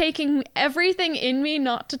 It's taking everything in me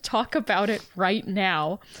not to talk about it right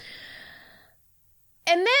now.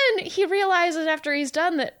 And then he realizes after he's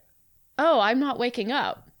done that, Oh, I'm not waking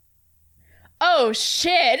up. Oh,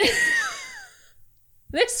 shit.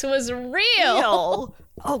 This was real.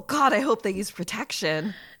 Oh, God, I hope they use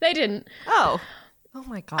protection. They didn't. Oh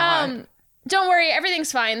my God. Don't worry,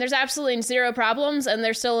 everything's fine. There's absolutely zero problems, and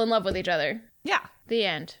they're still in love with each other. Yeah. The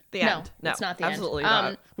end. The end. No, it's not the absolutely end.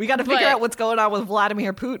 not. We got to figure out what's going on with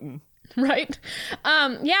Vladimir Putin. Right?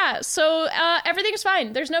 Yeah, so everything's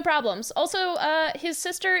fine. There's no problems. Also, his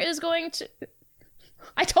sister is going to...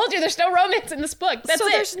 I told you there's no romance in this book. That's so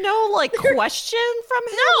it. there's no, like, question from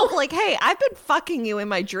him? No. Like, hey, I've been fucking you in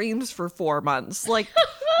my dreams for 4 months. Like,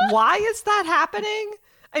 why is that happening?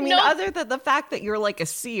 I mean, Nope. other than the fact that you're, like, a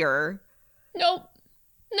seer. Nope.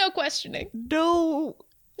 No questioning. No.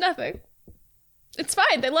 Nothing. It's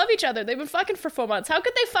fine. They love each other. They've been fucking for 4 months. How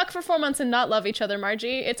could they fuck for 4 months and not love each other,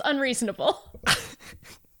 Margie? It's unreasonable.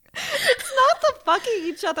 It's not the fucking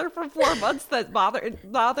each other for 4 months that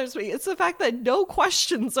bothers me. It's the fact that no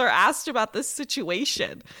questions are asked about this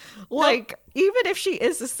situation. Like, even if she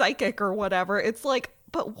is a psychic or whatever, it's like,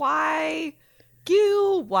 but why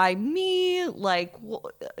you? Why me? Like, No,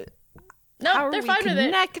 how are they're we fine with it.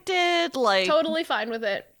 connected? Like, Totally fine with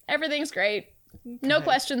it. Everything's great. No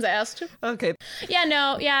questions asked. okay. Yeah,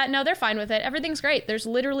 no, they're fine with it. Everything's great. There's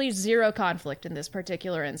literally zero conflict in this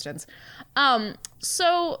particular instance.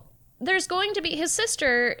 So there's going to be his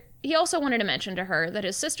sister. He also wanted to mention to her that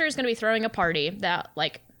his sister is going to be throwing a party that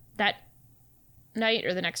night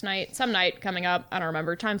or the next night, some night coming up. I don't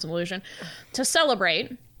remember. Time's an illusion. To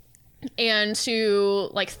celebrate and to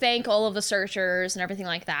like thank all of the searchers and everything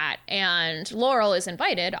like that. And Laurel is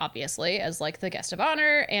invited, obviously, as like the guest of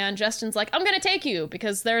honor. And Justin's like, I'm going to take you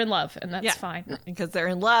because they're in love. And that's fine. Because they're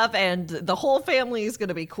in love, and the whole family is going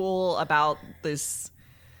to be cool about this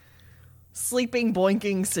sleeping,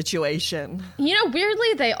 boinking situation. You know,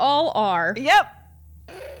 weirdly, they all are. Yep.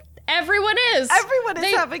 Everyone is. Everyone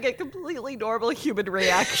is having a completely normal human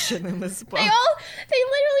reaction in this book. They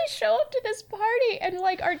literally show up to this party and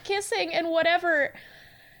like are kissing and whatever.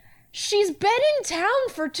 She's been in town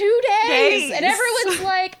for 2 days. And everyone's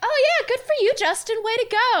like, oh yeah, good for you, Justin. Way to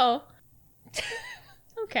go.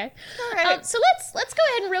 Okay. All right. So let's go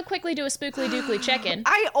ahead and real quickly do a spookly dookly check-in.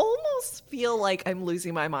 I almost feel like I'm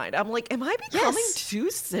losing my mind. I'm like, am I becoming Yes.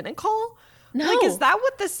 too cynical? No. Like, is that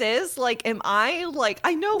what this is? Like, am I, like,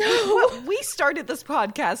 I know we started this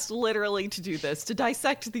podcast literally to do this, to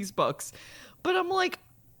dissect these books. But I'm like,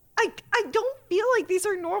 I don't feel like these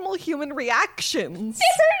are normal human reactions.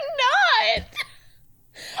 They're not.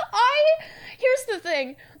 Here's the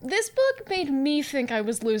thing. This book made me think I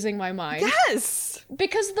was losing my mind. Yes.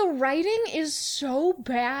 Because the writing is so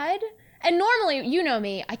bad. And normally, you know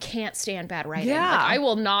me, I can't stand bad writing. Yeah. Like, I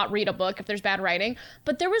will not read a book if there's bad writing.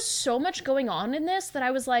 But there was so much going on in this that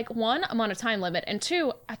I was like, one, I'm on a time limit. And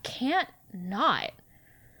two, I can't not.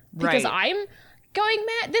 Because Right. I'm going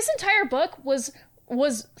mad. This entire book was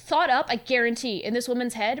thought up, I guarantee, in this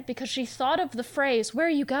woman's head because she thought of the phrase, where are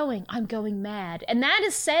you going? I'm going mad. And that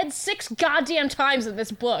is said 6 goddamn times in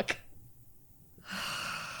this book.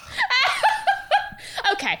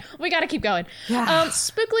 Okay, we gotta keep going. Yeah.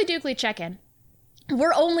 Spookly dookly check-in.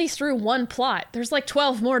 We're only through one plot. There's like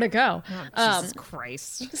 12 more to go. Oh, Jesus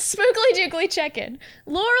Christ. Spookly dookly check-in.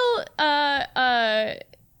 Laurel,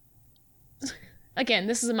 again,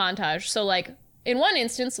 this is a montage. So like, in one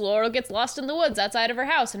instance, Laurel gets lost in the woods outside of her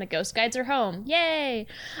house and a ghost guides her home. Yay!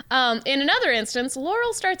 In another instance,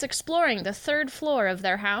 Laurel starts exploring the 3rd floor of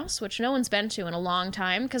their house, which no one's been to in a long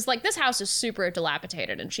time. Because like, this house is super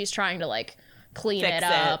dilapidated and she's trying to like clean Fix it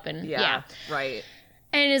up. And yeah. Right.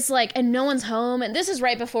 And it's like, and no one's home. And this is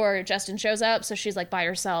right before Justin shows up. So she's like by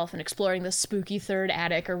herself and exploring the spooky 3rd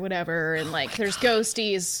attic or whatever. And like, there's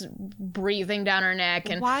ghosties breathing down her neck.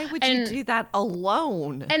 And Why would you do that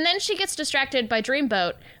alone? And then she gets distracted by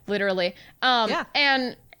Dreamboat, literally. Yeah.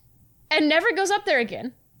 And never goes up there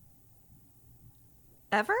again.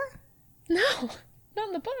 Ever? No, not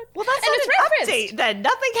in the book. Well, that's And not it's an referenced. update then.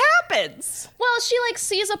 Nothing happens. Well, she like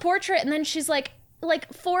sees a portrait and then she's like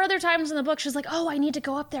 4 other times in the book, she's like, oh, I need to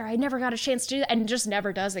go up there. I never got a chance to do that. And just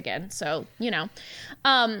never does again. So, you know.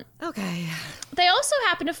 Okay. They also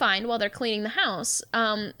happen to find, while they're cleaning the house,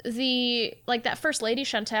 that first lady,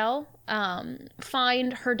 Chantel,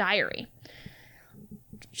 find her diary.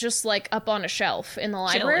 Just like up on a shelf in the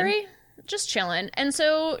library. Just chilling. And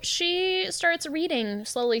so she starts reading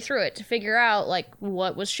slowly through it to figure out like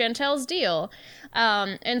what was Chantel's deal.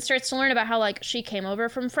 And starts to learn about how like she came over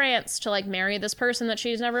from France to like marry this person that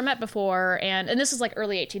she's never met before. And this is like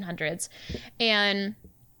early 1800s. And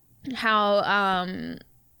how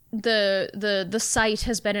the site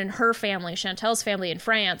has been in her family, Chantel's family in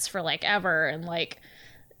France for like ever. And like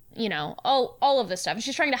you know, all of this stuff. And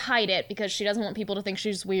she's trying to hide it because she doesn't want people to think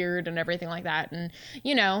she's weird and everything like that. And,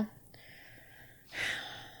 you know,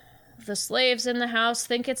 the slaves in the house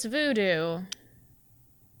think it's voodoo.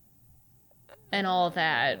 And all of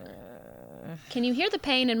that. Can you hear the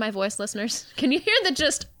pain in my voice, listeners? Can you hear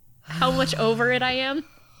just how much over it I am?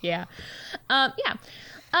 Yeah.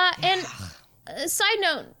 And a side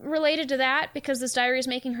note related to that, because this diary is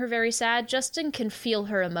making her very sad, Justin can feel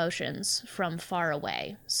her emotions from far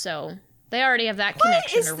away. So they already have that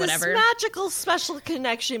connection or whatever. What is this magical special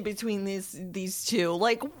connection between these two?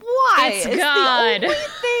 Like, why? It's is God. The only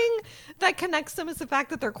thing that connects them is the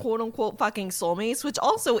fact that they're quote-unquote fucking soulmates, which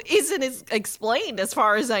also isn't explained as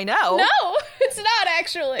far as I know. No, it's not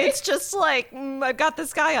actually. It's just like, I've got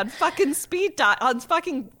this guy on fucking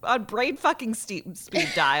on brain fucking speed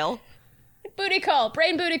dial. Booty call,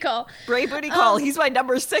 brain booty call. Brain booty call. He's my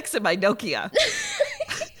number 6 in my Nokia.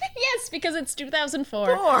 Yes, because it's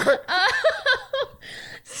 2004.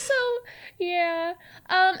 So, yeah.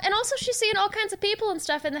 And also she's seeing all kinds of people and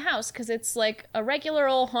stuff in the house because it's like a regular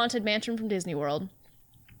old haunted mansion from Disney World.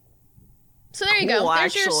 So there you go.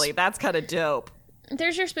 Actually, that's kind of dope.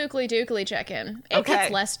 There's your spookly dookly check-in. It Okay.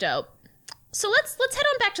 gets less dope. So let's head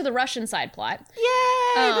on back to the Russian side plot. Yay!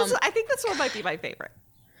 I think this one might be my favorite.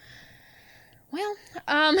 Well,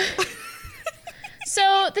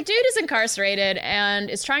 so the dude is incarcerated and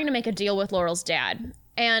is trying to make a deal with Laurel's dad.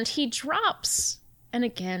 And he drops, and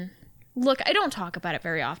again, look, I don't talk about it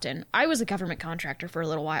very often. I was a government contractor for a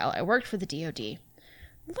little while. I worked for the DoD.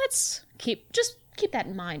 Let's keep that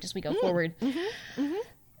in mind as we go forward.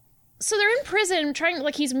 So they're in prison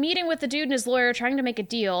he's meeting with the dude and his lawyer trying to make a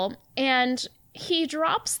deal. And he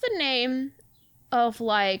drops the name of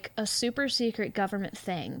like a super secret government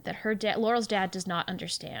thing that Laurel's dad does not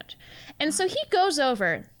understand. And so he goes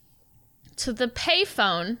over to the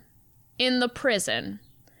payphone in the prison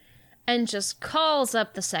and just calls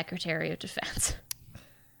up the Secretary of Defense.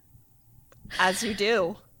 As you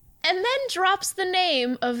do. And then drops the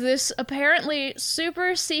name of this apparently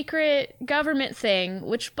super secret government thing,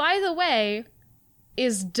 which, by the way,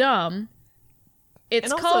 is dumb. It's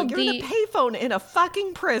and also, called you're in a payphone in a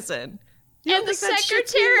fucking prison. You and the think that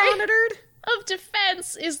shit's being Secretary monitored? of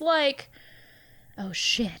Defense is like, oh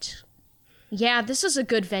shit. Yeah, this is a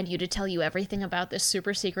good venue to tell you everything about this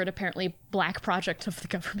super secret, apparently black project of the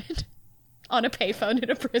government on a payphone in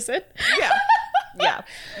a prison. Yeah. Yeah.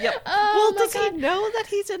 Yep. Oh, well, does he know that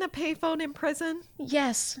he's in a payphone in prison?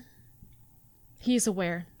 Yes. He's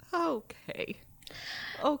aware. Okay.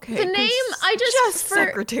 Okay. The name, I just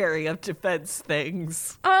Secretary of Defense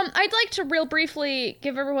things. I'd like to real briefly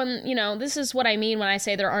give everyone, this is what I mean when I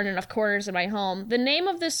say there aren't enough corners in my home. The name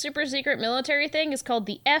of this super secret military thing is called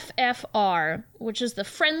the FFR, which is the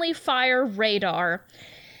Friendly Fire Radar.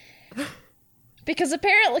 Because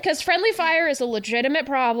friendly fire is a legitimate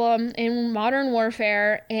problem in modern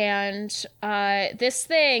warfare, and this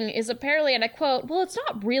thing is apparently, and I quote, well, it's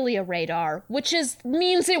not really a radar, which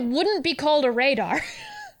means it wouldn't be called a radar.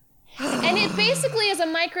 And it basically is a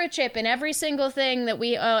microchip in every single thing that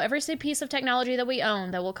every piece of technology that we own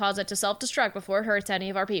that will cause it to self-destruct before it hurts any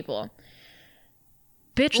of our people.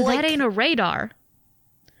 Bitch, that ain't a radar.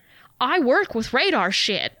 I work with radar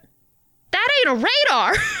shit. That ain't a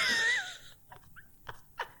radar!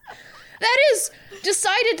 That is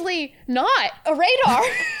decidedly not a radar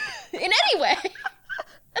in any way.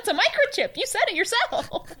 That's a microchip. You said it yourself.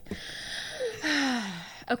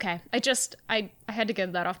 Okay, I had to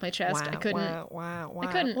get that off my chest. I couldn't. I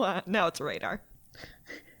couldn't. No, it's a radar.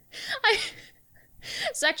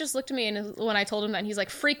 Zach just looked at me, and when I told him that, and he's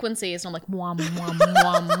like, frequencies, and I'm like, wham, wham,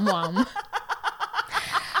 wham, wham.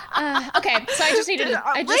 Okay, so I just needed to...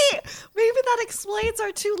 Wait, maybe that explains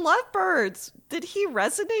our two lovebirds. Did he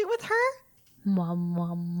resonate with her? Wham,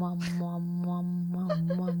 wham, wham, wham, wham, wham,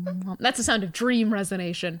 wham, wham. That's the sound of dream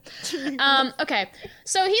resonation. Okay,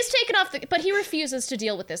 so he's taken off but he refuses to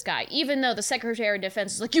deal with this guy, even though the Secretary of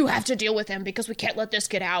Defense is like, you have to deal with him because we can't let this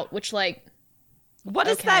get out, which, like... What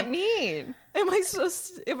does that mean? Am I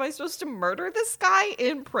supposed to murder this guy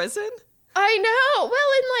in prison? I know! Well,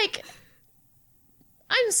 and, like...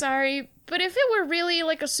 I'm sorry, but if it were really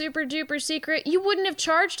like a super duper secret, you wouldn't have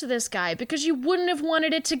charged this guy because you wouldn't have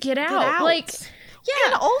wanted it to get out. Like, yeah.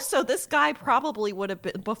 And also, this guy probably would have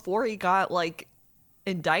been, before he got like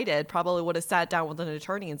indicted, probably would have sat down with an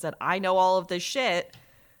attorney and said, I know all of this shit.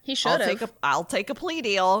 He should have. I'll take a plea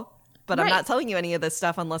deal, but I'm not telling you any of this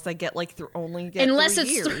stuff unless I get like only 3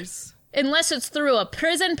 years. Unless it's through a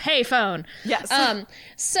prison payphone. Yes.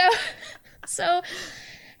 So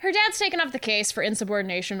her dad's taken off the case for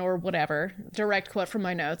insubordination or whatever, direct quote from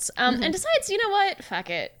my notes, and decides, you know what, fuck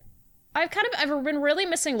it. I've been really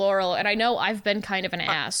missing Laurel, and I know I've been kind of an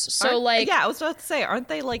ass. So like, yeah, I was about to say, aren't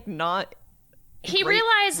they like not? He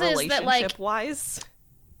realizes that like wise,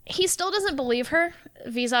 he still doesn't believe her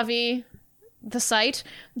vis-a-vis the site,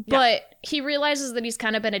 but he realizes that he's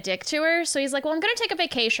kind of been a dick to her. So he's like, well, I'm gonna take a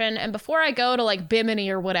vacation, and before I go to like Bimini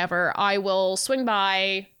or whatever, I will swing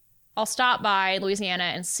by. I'll stop by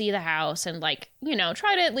Louisiana and see the house, and like, you know,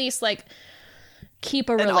 try to at least like keep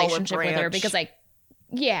a relationship with her because like.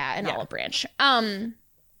 Yeah, an olive branch. And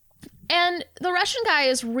the Russian guy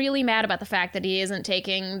is really mad about the fact that he isn't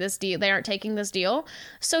taking this deal. They aren't taking this deal.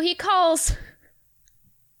 So he calls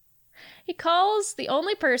the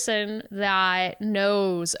only person that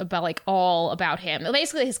knows about like all about him.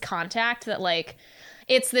 Basically his contact that like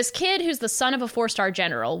it's this kid who's the son of a 4-star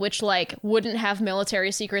general, which like wouldn't have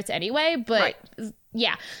military secrets anyway, but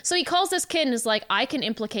yeah. So he calls this kid and is like, I can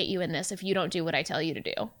implicate you in this if you don't do what I tell you to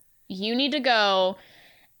do. You need to go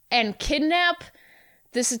and kidnap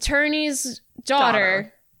this attorney's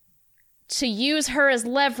daughter to use her as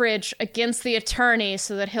leverage against the attorney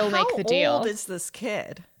so that he'll make the deal. How old is this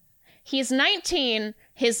kid? He's 19,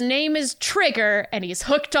 his name is Trigger, and he's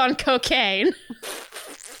hooked on cocaine.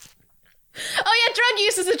 Oh yeah, drug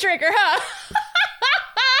use is a trigger, huh?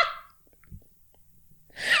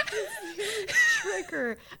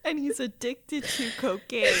 Trigger, and he's addicted to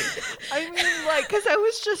cocaine. I mean, like, because I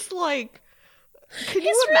was just like, can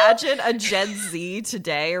you imagine a Gen Z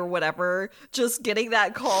today or whatever just getting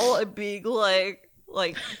that call and being like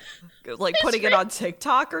putting it on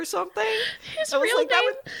TikTok or something? His real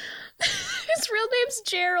name's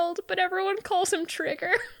Gerald, but everyone calls him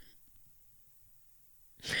Trigger.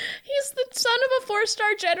 He's the son of a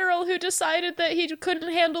 4-star general who decided that he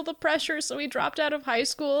couldn't handle the pressure, so he dropped out of high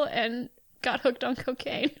school and got hooked on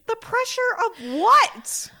cocaine. The pressure of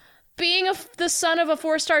what? Being the son of a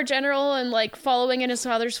 4-star general and like following in his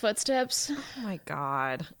father's footsteps. Oh my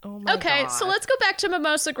god. Oh my god. Okay, so let's go back to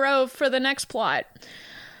Mimosa Grove for the next plot.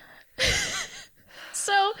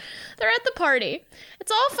 So they're at the party.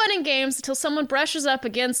 It's all fun and games until someone brushes up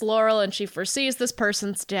against Laurel and she foresees this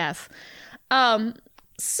person's death.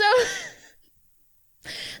 So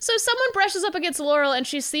someone brushes up against Laurel and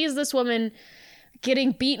she sees this woman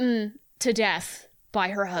getting beaten to death by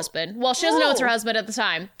her husband. Well, she doesn't know it's her husband at the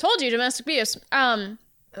time. Told you, domestic abuse. Oh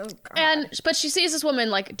god. But she sees this woman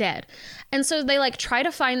like dead. And so they like try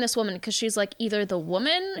to find this woman because she's like either the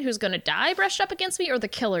woman who's gonna die brushed up against me or the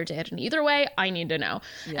killer did. And either way, I need to know.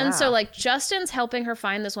 Yeah. And so like Justin's helping her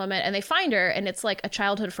find this woman and they find her and it's like a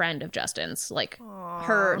childhood friend of Justin's. Like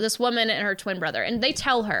this woman and her twin brother. And they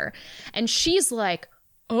tell her. And she's like,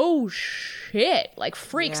 oh shit, like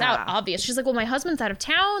freaks out, obvious. She's like, well, my husband's out of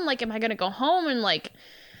town, like am I gonna go home? And like,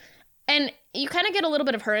 and you kind of get a little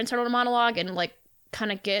bit of her internal monologue and like kind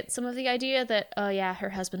of get some of the idea that oh yeah,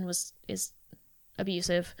 her husband is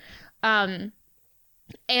abusive. But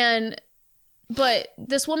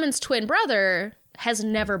this woman's twin brother has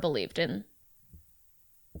never believed in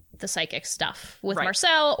the psychic stuff with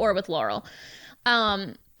Marcel or with Laurel.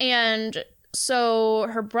 And so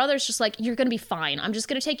her brother's just like, you're gonna be fine. I'm just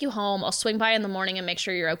gonna take you home. I'll swing by in the morning and make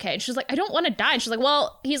sure you're okay. And she's like, I don't want to die. And she's like,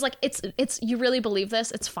 well, he's like, it's you really believe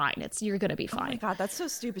this? It's fine. You're gonna be fine. Oh my god, that's so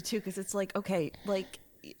stupid too. Because it's like, okay, like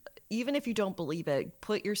even if you don't believe it,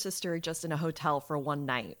 put your sister just in a hotel for one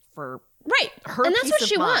night for her and that's peace what of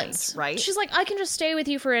she mind, wants. Right? She's like, I can just stay with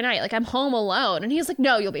you for a night. Like I'm home alone. And he's like,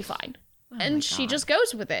 no, you'll be fine. And she just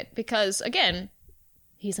goes with it because again,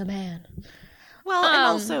 he's a man. Well, and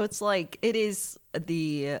also it's like it is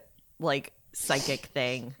the like psychic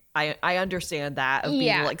thing. I understand that of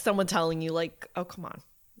being like someone telling you like, oh come on,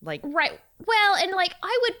 like right. Well, and like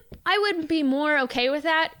I would be more okay with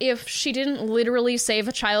that if she didn't literally save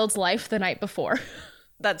a child's life the night before.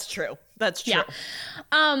 That's true. That's true.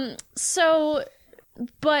 Yeah.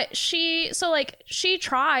 But she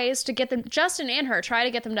tries to get them, Justin and her try to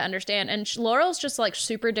get them to understand, and Laurel's just like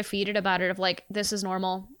super defeated about it of like, this is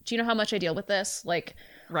normal. Do you know how much I deal with this? Like,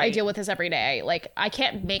 I deal with this every day. Like, I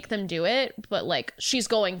can't make them do it, but like, she's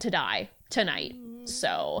going to die tonight.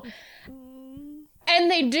 So, and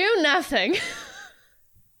they do nothing.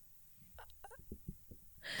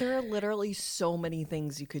 There are literally so many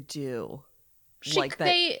things you could do. Like that,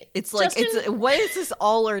 it's like it's what is this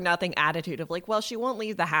all or nothing attitude of like, well, she won't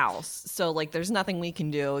leave the house, so like there's nothing we can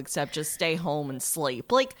do except just stay home and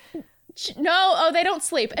sleep. Like, no, they don't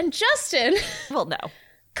sleep. And Justin, well, no,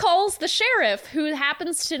 calls the sheriff who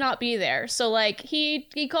happens to not be there. So like he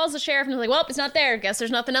calls the sheriff and he's like, well, he's not there. Guess there's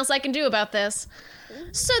nothing else I can do about this.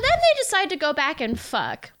 So then they decide to go back and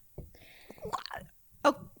fuck.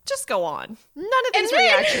 Just go on. None of these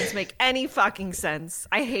reactions make any fucking sense.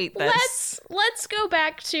 I hate this. Let's go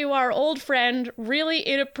back to our old friend, really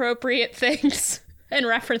inappropriate things and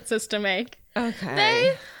references to make. Okay.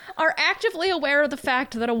 They are actively aware of the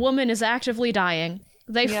fact that a woman is actively dying.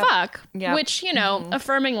 They fuck, which,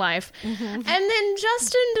 affirming life. And then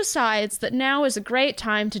Justin decides that now is a great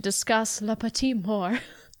time to discuss le petit mort,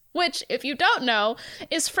 which, if you don't know,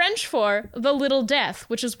 is French for the little death,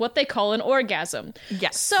 which is what they call an orgasm.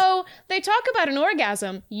 Yes. So they talk about an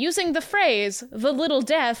orgasm using the phrase the little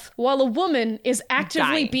death while a woman is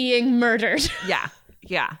actively being murdered. Yeah.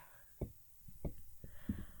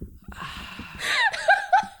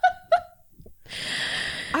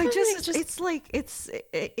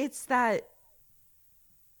 It's that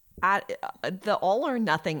the all or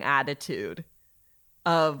nothing attitude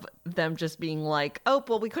of them just being like, oh,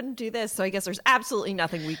 well, we couldn't do this, so I guess there's absolutely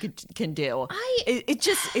nothing we can do.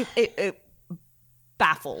 It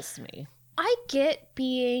baffles me. I get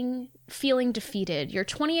feeling defeated. You're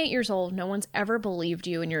 28 years old. No one's ever believed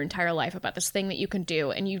you in your entire life about this thing that you can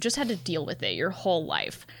do, and you just had to deal with it your whole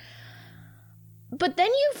life. But then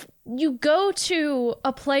you go to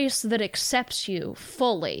a place that accepts you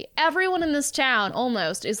fully. Everyone in this town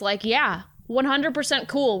almost is like, yeah, 100%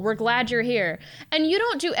 cool. We're glad you're here. And you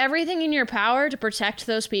don't do everything in your power to protect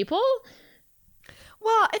those people?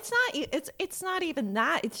 Well, it's not even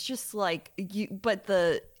that. It's just like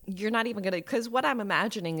you're not even going to, because what I'm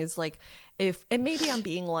imagining is like, and maybe I'm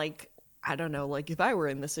being like, I don't know, like if I were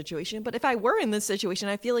in this situation, but if I were in this situation,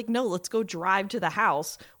 I feel like, no, let's go drive to the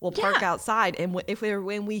house. We'll park outside. And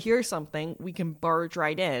when we hear something, we can barge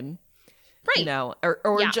right in. Right.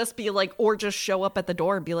 Or just be like, or just show up at the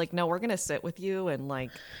door and be like, no, we're going to sit with you. And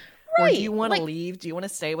like, or do you want to leave? Do you want to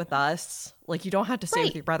stay with us? Like, you don't have to stay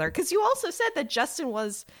with your brother. Because you also said that Justin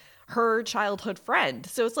was her childhood friend.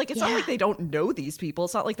 So it's like, it's not like they don't know these people.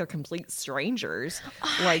 It's not like they're complete strangers.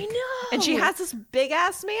 I know. And she has this big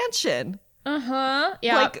ass mansion. Uh-huh.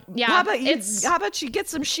 Yeah. Like, how about you get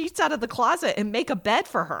some sheets out of the closet and make a bed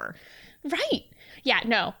for her? Right. Yeah,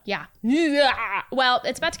 no. Yeah. Well,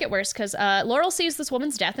 it's about to get worse because Laurel sees this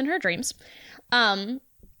woman's death in her dreams.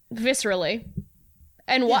 Viscerally.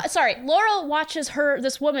 And Laurel watches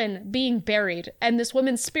this woman being buried and this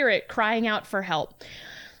woman's spirit crying out for help.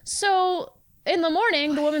 So in the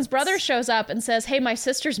morning, the woman's brother shows up and says, hey, my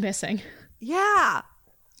sister's missing. Yeah.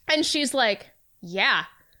 And she's like, yeah,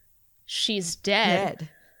 she's dead.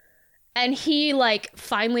 And he like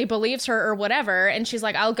finally believes her or whatever. And she's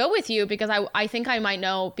like, I'll go with you because I think I might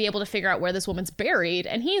be able to figure out where this woman's buried.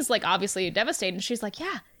 And he's like obviously devastated. And she's like,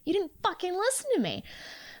 yeah, you didn't fucking listen to me.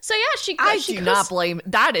 So yeah, I do not blame.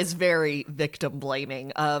 That is very victim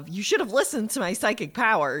blaming of, you should have listened to my psychic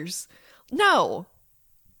powers. No.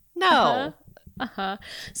 So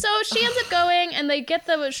she ends up going, and they get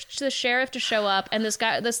the sheriff to show up, and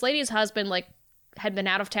this lady's husband like had been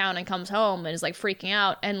out of town and comes home and is like freaking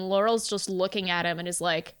out, and Laurel's just looking at him and is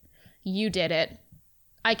like, you did it.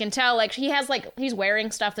 I can tell, like, he's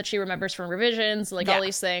wearing stuff that she remembers from revisions, like all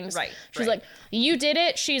these things. Right. She's like, you did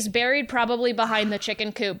it. She's buried probably behind the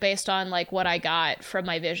chicken coop based on, like, what I got from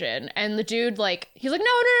my vision. And the dude, like, he's like,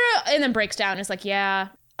 no. And then breaks down and is like, yeah,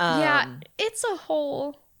 it's a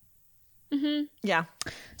whole... Mm-hmm. Yeah.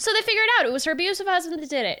 So they figured out it was her abusive husband that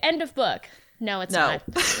did it. End of book. No, it's not.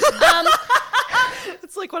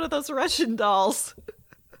 It's like one of those Russian dolls.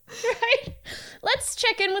 Right? Let's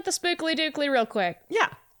check in with the Spookly Dookly real quick. Yeah.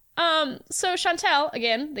 So Chantel,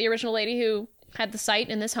 again, the original lady who had the site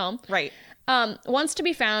in this home. Right. Wants to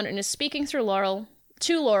be found and is speaking through Laurel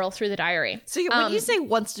through the diary. So when you say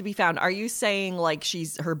wants to be found, are you saying like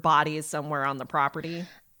her body is somewhere on the property?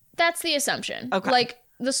 That's the assumption. Okay. Like,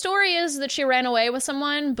 the story is that she ran away with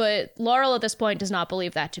someone, but Laurel at this point does not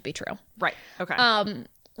believe that to be true. Right. Okay.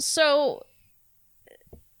 So,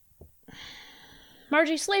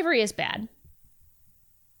 Margie, slavery is bad.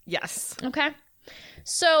 Yes. Okay.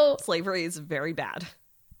 So, slavery is very bad.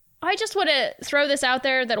 I just want to throw this out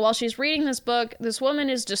there that while she's reading this book, this woman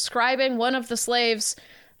is describing one of the slaves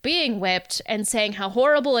being whipped and saying how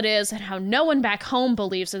horrible it is and how no one back home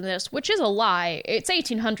believes in this, which is a lie. It's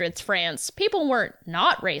 1800s France. People weren't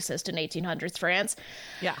not racist in 1800s France.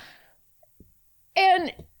 Yeah.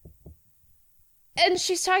 And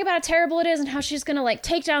she's talking about how terrible it is and how she's going to like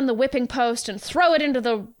take down the whipping post and throw it into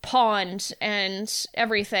the pond and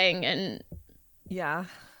everything. And yeah,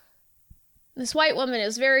 this white woman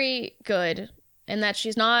is very good in that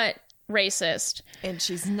she's not racist. And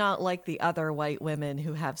she's not like the other white women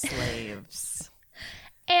who have slaves.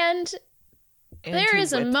 and there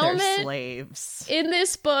is a moment slaves in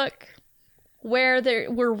this book where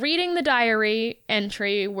we're reading the diary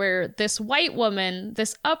entry where this white woman,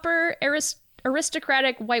 this upper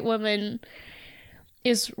aristocratic white woman,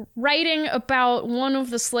 is writing about one of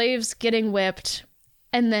the slaves getting whipped.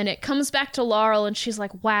 And then it comes back to Laurel and she's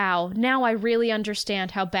like, wow, now I really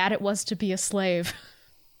understand how bad it was to be a slave.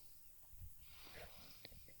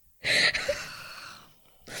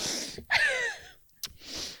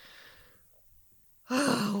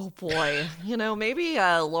 Oh boy. You know, maybe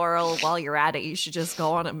Laurel, while you're at it, you should just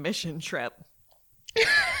go on a mission trip.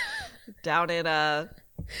 down in Africa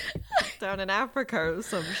or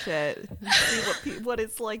some shit. See what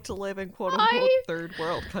it's like to live in quote unquote third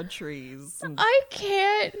world countries. And, I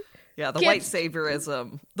can't. yeah, the white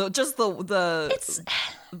saviorism. The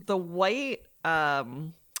white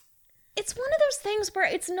It's one of those things where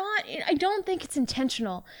it's not, I don't think it's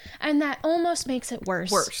intentional, and that almost makes it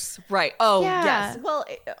worse. Worse, right. Oh, Yeah. yes. Well,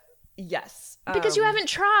 yes. Because you haven't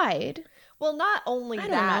tried. Well, not only I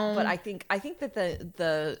don't that, know. but I think that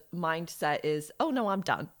the mindset is, oh no, I'm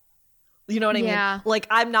done. You know what I Yeah. mean? Like,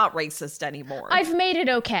 I'm not racist anymore. I've made it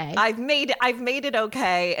okay. I've made it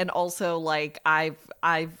okay, and also like I've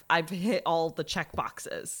hit all the check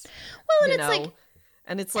boxes. Well, and you it's know? like,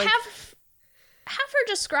 and it's like have her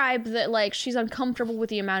describe that, like, she's uncomfortable with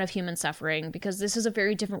the amount of human suffering because this is a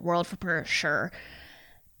very different world for her, sure.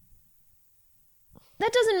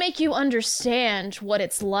 That doesn't make you understand what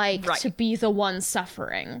it's like Right. to be the one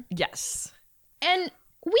suffering. yes. And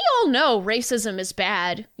we all know racism is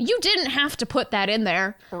bad. You didn't have to put that in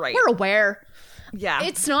there. Right. We're aware. Yeah.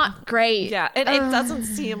 It's not great. Yeah, and it doesn't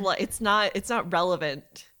seem like it's not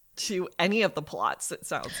relevant to any of the plots, it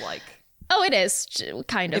sounds like. Oh, it is,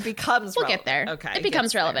 kind of. It becomes We'll relevant. get there. Okay. It becomes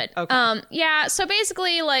gets there. relevant. Okay. Yeah, so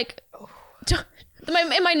basically, like,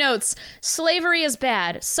 in my notes, slavery is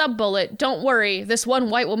bad. Sub-bullet, don't worry, this one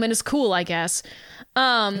white woman is cool, I guess.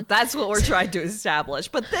 That's what we're trying to establish.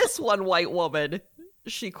 But this one white woman,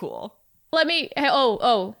 she cool. Let me,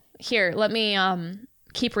 here, let me,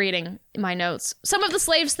 keep reading my notes. Some of the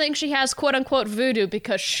slaves think she has quote-unquote voodoo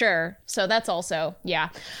because sure. So that's also, yeah.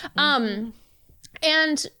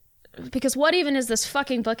 And because what even is this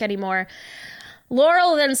fucking book anymore?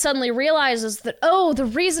 Laurel then suddenly realizes that, oh, the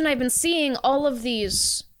reason I've been seeing all of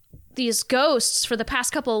these ghosts for the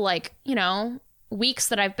past couple, like, you know, weeks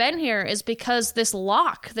that I've been here is because this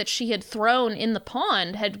lock that she had thrown in the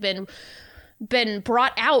pond had been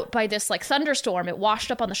brought out by this, like, thunderstorm. It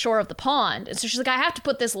washed up on the shore of the pond. And so she's like, I have to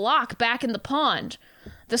put this lock back in the pond.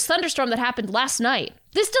 This thunderstorm that happened last night.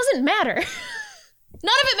 This doesn't matter.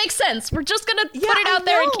 None of it makes sense. We're just gonna put it out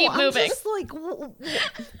there and keep moving. I'm just like, None of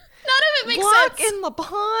it makes lock sense. in the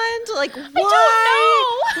pond? Like, why?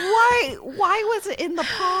 I don't know. Why was it in the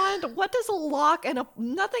pond? What does a lock and a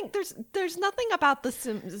nothing? There's nothing about the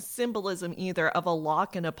symbolism either of a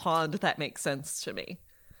lock in a pond that makes sense to me.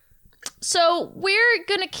 So we're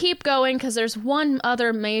gonna keep going because there's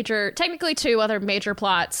technically two other major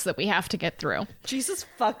plots that we have to get through. Jesus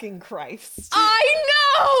fucking Christ. I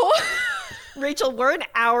know! Rachel, we're an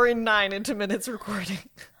hour and 9 into minutes recording.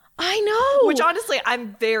 I know! Which honestly,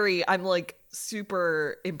 I'm like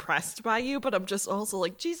super impressed by you, but I'm just also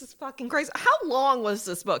like, Jesus fucking Christ. How long was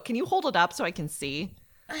this book? Can you hold it up so I can see?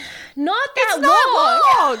 Not that It's not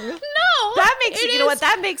long. No! That makes, it you know what, is-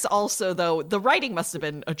 that makes also, though, the writing must have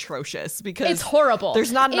been atrocious because It's horrible.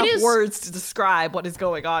 There's not It enough is- words to describe what is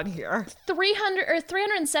going on here.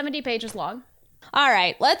 370 pages long. All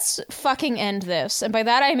right, let's fucking end this. And by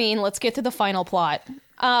that I mean let's get to the final plot.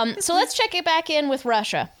 So let's check it back in with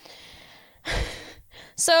Russia.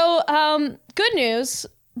 So, good news.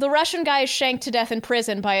 The Russian guy is shanked to death in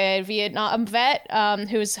prison by a Vietnam vet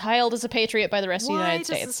who's hailed as a patriot by the rest of the Why United does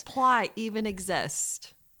States. this plot even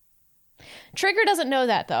exist? Trigger doesn't know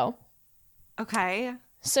that, though. Okay.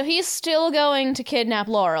 So he's still going to kidnap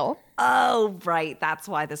Laurel. Oh, right. That's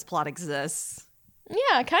why this plot exists.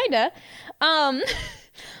 Yeah, kinda.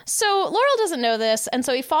 So Laurel doesn't know this, and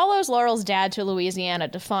so he follows Laurel's dad to Louisiana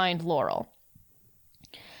to find Laurel.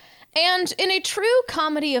 And in a true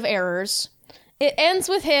comedy of errors, it ends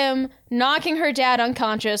with him knocking her dad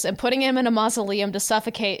unconscious and putting him in a mausoleum to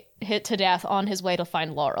suffocate hit to death on his way to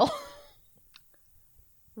find Laurel.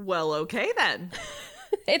 Well, okay then.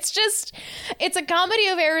 It's a comedy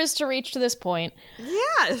of errors to reach to this point.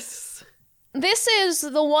 Yes. This is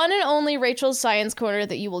the one and only Rachel's Science Corner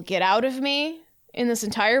that you will get out of me in this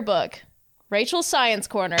entire book. Rachel's Science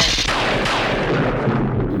Corner.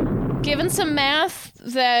 Given some math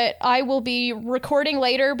that I will be recording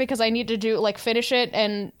later because I need to finish it,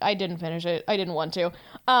 and I didn't finish it. I didn't want to.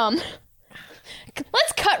 Let's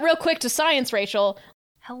cut real quick to science, Rachel.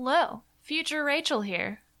 Hello, future Rachel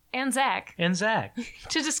here. and Zach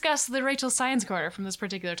to discuss the Rachel Science Corner from this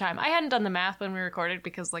particular time. I hadn't done the math when we recorded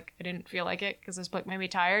because, like, I didn't feel like it because this book made me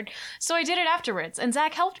tired. So I did it afterwards, and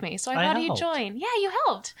Zach helped me. So I thought he'd helped. join. Yeah, you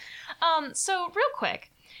helped. So real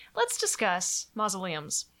quick, let's discuss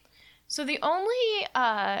mausoleums. So the only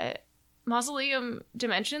mausoleum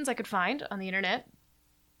dimensions I could find on the internet,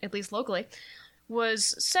 at least locally,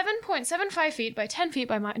 was 7.75 feet by 10 feet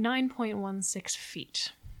by 9.16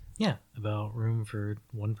 feet. Yeah, about room for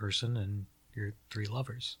one person and your 3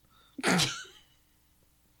 lovers. Are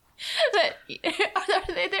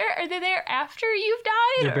they there? Are they there after you've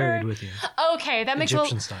died? They're buried with you. Okay, that makes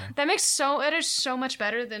Egyptian style. That is so much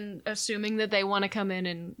better than assuming that they want to come in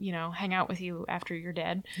and, you know, hang out with you after you're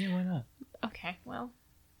dead. Yeah, why not? Okay, well,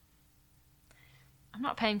 I'm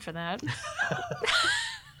not paying for that.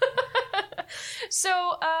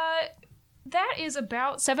 So, that is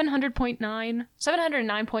about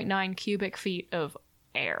 709.9 cubic feet of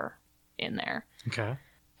air in there. Okay.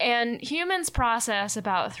 And humans process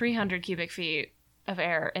about 300 cubic feet of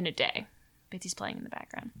air in a day. Bitsy's playing in the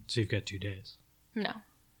background. So you've got 2 days. No,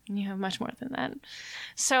 you have much more than that.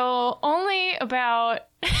 So only about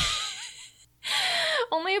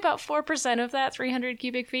 4% of that 300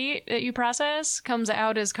 cubic feet that you process comes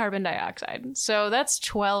out as carbon dioxide. So that's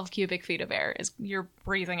 12 cubic feet of air is you're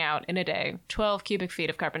breathing out in a day. 12 cubic feet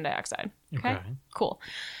of carbon dioxide. Okay. Cool.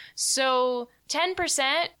 So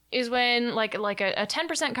 10% is when like a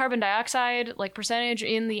 10% carbon dioxide like percentage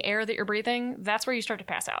in the air that you're breathing, that's where you start to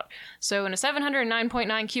pass out. So in a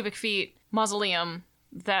 709.9 cubic feet mausoleum,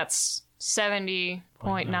 that's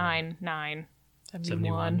 70.99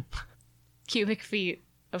 71 cubic feet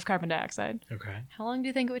of carbon dioxide. Okay. How long do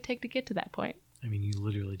you think it would take to get to that point? I mean, you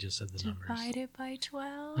literally just said the numbers. Divided by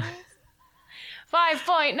 12.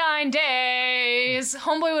 5.9 days.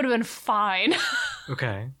 Homeboy would have been fine.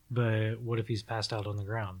 Okay, but what if he's passed out on the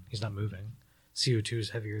ground? He's not moving. CO2 is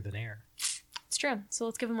heavier than air. It's true. So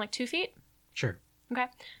let's give him like 2 feet. Sure. Okay.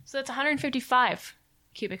 So that's 155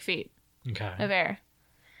 cubic feet Okay. of air.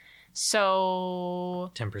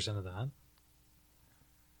 So 10% of that.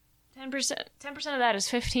 10% of that is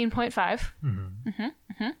 15.5.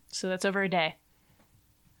 Mm-hmm. So that's over a day.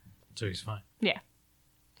 So he's fine. Yeah.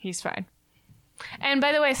 He's fine. And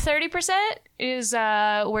by the way, 30% is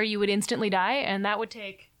where you would instantly die, and that would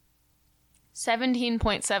take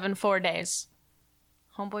 17.74 days.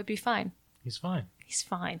 Homeboy be fine. He's fine. He's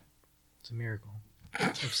fine. It's a miracle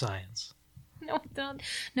of science. No, don't.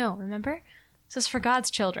 No, remember? This is for God's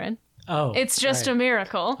children. Oh. It's just a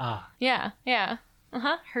miracle. Ah. Yeah, yeah.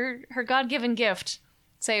 Uh-huh. Her God-given gift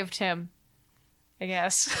saved him, I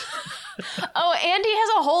guess. Oh, and he has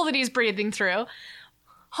a hole that he's breathing through.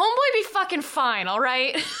 Homeboy be fucking fine, all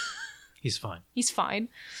right? He's fine. He's fine.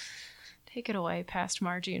 Take it away, past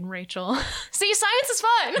Margie and Rachel. See, science is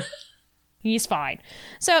fun. He's fine.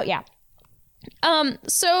 So, yeah.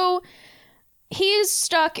 So he's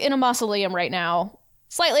stuck in a mausoleum right now,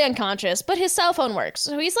 slightly unconscious, but his cell phone works.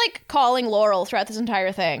 So he's like calling Laurel throughout this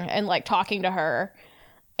entire thing and like talking to her.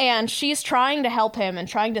 And she's trying to help him and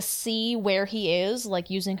trying to see where he is, like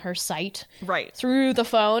using her sight through the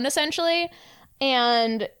phone, essentially.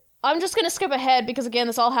 And I'm just going to skip ahead because, again,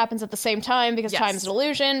 this all happens at the same time because time's an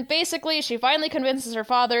illusion. Basically, she finally convinces her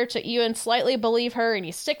father to even slightly believe her, and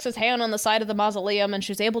he sticks his hand on the side of the mausoleum, and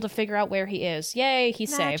she's able to figure out where he is. Yay,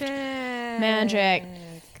 he's saved. Magic.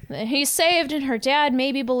 He's saved, and her dad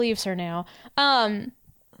maybe believes her now.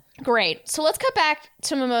 Great. So let's cut back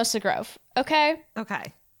to Mimosa Grove, okay?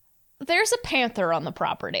 Okay. There's a panther on the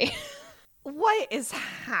property. What is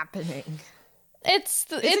happening? It's it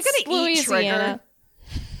gonna eat Louisiana.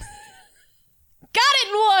 Got it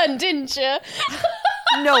in one, didn't you?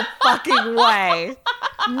 No fucking way.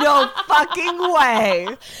 No fucking way.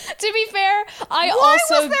 To be fair, Why was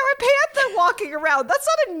there a panther walking around? That's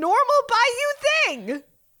not a normal Bayou thing.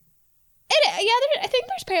 I think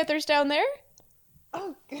there's panthers down there.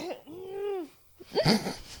 Oh, good.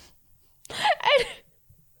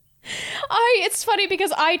 It's funny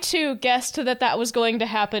because I too guessed that was going to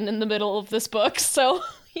happen in the middle of this book, so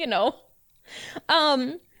you know.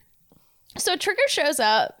 So Trigger shows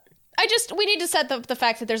up. We need to set the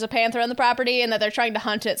fact that there's a panther on the property and that they're trying to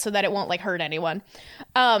hunt it so that it won't like hurt anyone.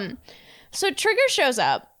 So Trigger shows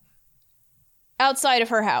up outside of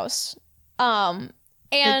her house. And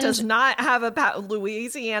it does not have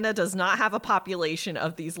Louisiana does not have a population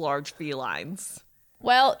of these large felines.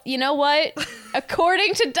 Well, you know what?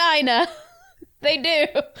 According to Dinah, they do.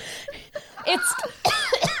 It's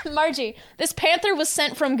Margie. This panther was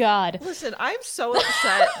sent from God. Listen, I'm so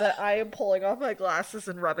upset that I am pulling off my glasses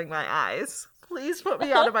and rubbing my eyes. Please put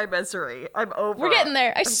me out of my misery. I'm over We're getting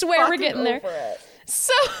there. I swear we're fucking getting there. over it.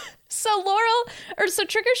 So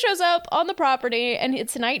Trigger shows up on the property and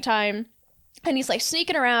it's nighttime and he's like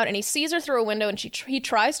sneaking around and he sees her through a window and he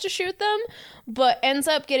tries to shoot them, but ends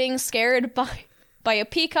up getting scared by a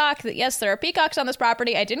peacock. That yes, there are peacocks on this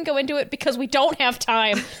property. I didn't go into it because we don't have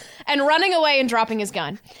time, and running away and dropping his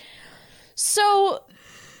gun. So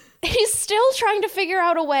he's still trying to figure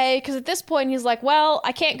out a way, because at this point he's like, well,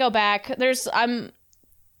 I can't go back.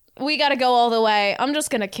 We gotta go all the way. I'm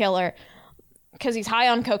just gonna kill her. Because he's high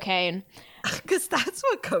on cocaine. Because that's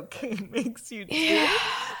what cocaine makes you do. Murder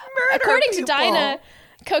According to people. Dinah,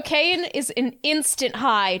 cocaine is an instant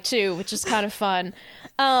high, too, which is kind of fun.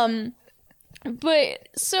 But,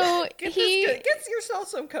 so Get yourself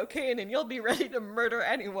some cocaine and you'll be ready to murder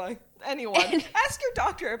anyone. Ask your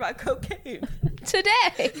doctor about cocaine. Today.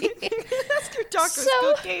 Ask your doctor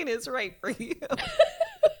if cocaine is right for you.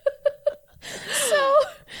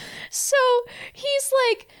 So he's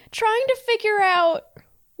like trying to figure out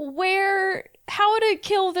how to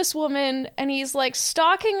kill this woman, and he's like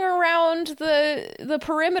stalking around the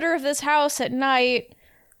perimeter of this house at night,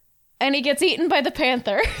 and he gets eaten by the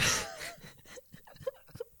panther.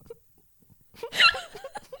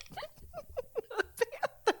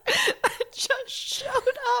 That just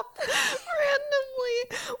showed up randomly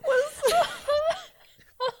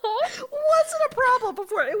wasn't a problem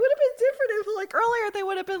before. It would have been different if, like, earlier they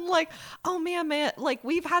would have been like, oh man, like,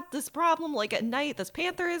 we've had this problem, like, at night this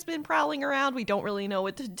panther has been prowling around, we don't really know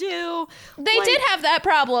what to do. They did have that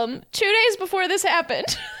problem 2 days before this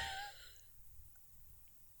happened.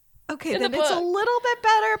 Okay, then it's a little bit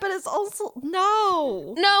better, but it's also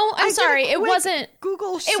No, I'm sorry. It wasn't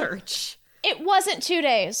Google search. It wasn't 2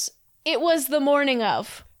 days. It was the morning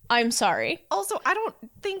of. I'm sorry. Also, I don't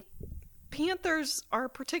think panthers are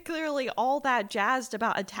particularly all that jazzed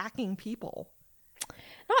about attacking people.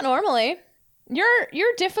 Not normally.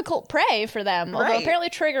 You're difficult prey for them, although Right. apparently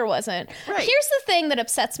Trigger wasn't. Right. Here's the thing that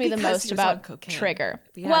upsets me Because the most he was on about cocaine. Trigger.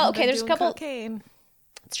 If he Well, hadn't okay, been there's a doing couple. cocaine.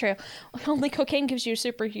 It's true. Only cocaine gives you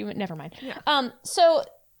superhuman. Never mind. Yeah. So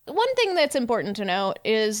one thing that's important to note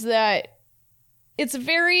is that it's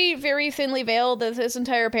very, very thinly veiled that this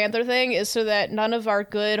entire Panther thing is so that none of our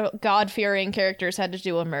good, God-fearing characters had to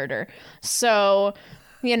do a murder. So,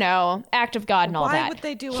 act of God and all that. Why would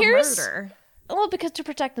they do a murder? Well, because to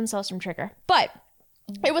protect themselves from Trigger. But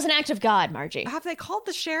it was an act of God, Margie. Have they called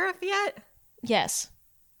the sheriff yet? Yes.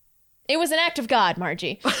 It was an act of God,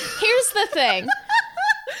 Margie. Here's the thing.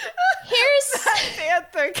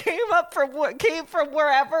 That panther came from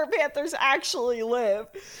wherever panthers actually live.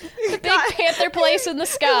 The big panther place in the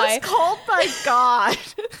sky. It was called by God.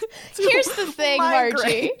 Here's the thing, migrate.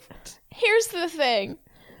 Margie. Here's the thing.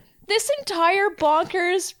 This entire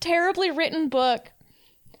bonkers, terribly written book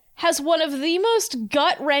has one of the most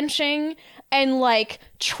gut-wrenching and,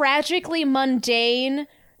 tragically mundane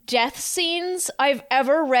death scenes I've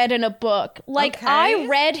ever read in a book. Okay. I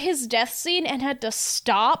read his death scene and had to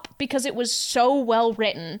stop because it was so well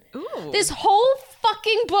written. Ooh. This whole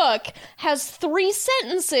fucking book has 3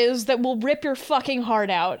 sentences that will rip your fucking heart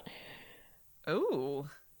out. Ooh.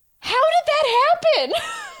 How did that happen?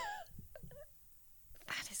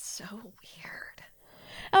 That is so weird.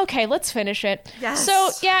 Okay, let's finish it. Yes. So,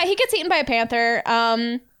 yeah, he gets eaten by a panther.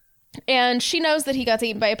 And she knows that he got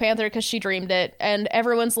eaten by a panther because she dreamed it. And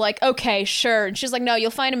everyone's like, okay, sure. And she's like, no,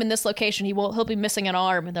 you'll find him in this location. He'll be missing an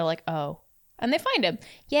arm. And they're like, oh. And they find him.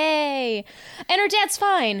 Yay. And her dad's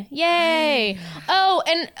fine. Yay. Oh,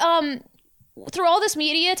 and through all this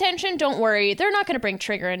media attention, don't worry. They're not going to bring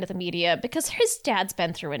Trigger into the media because his dad's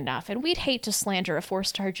been through enough. And we'd hate to slander a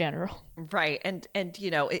 4-star general. Right. And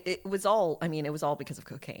it was all, it was all because of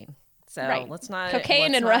cocaine. So Right. let's not.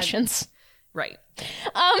 Cocaine and Russians. Right.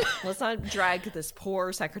 Let's not drag this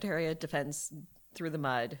poor Secretary of Defense through the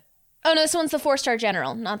mud. Oh, no, this one's the 4-star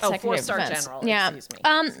general, not the Secretary of 4-star Defense. general, Yeah. excuse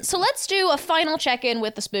me. So let's do a final check-in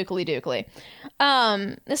with the Spookily Dookly.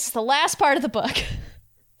 This is the last part of the book.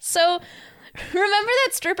 So, remember that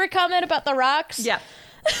stripper comment about the rocks? Yeah.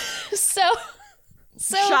 So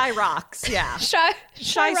Shy rocks. Yeah. Shy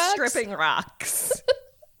rocks? stripping rocks.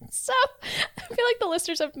 So, I feel like the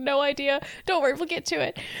listeners have no idea. Don't worry, we'll get to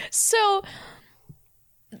it. So,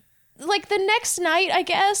 the next night, I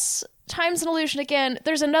guess, time's an illusion again,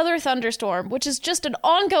 there's another thunderstorm, which is just an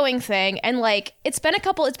ongoing thing. And, it's been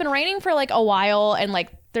raining for, a while, and,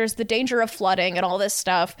 there's the danger of flooding and all this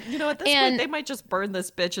stuff. At this point, they might just burn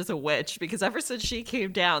this bitch as a witch, because ever since she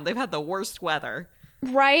came down, they've had the worst weather.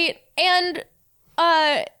 Right? And,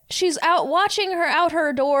 she's out watching her out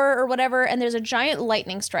her door or whatever, and there's a giant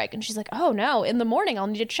lightning strike, and she's like, oh no, in the morning I'll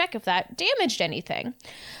need to check if that damaged anything.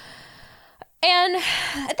 And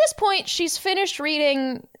at this point, she's finished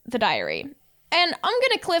reading the diary. And I'm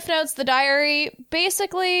going to Cliff Notes the diary.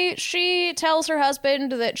 Basically, she tells her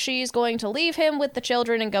husband that she's going to leave him with the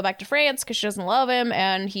children and go back to France because she doesn't love him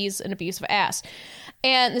and he's an abusive ass.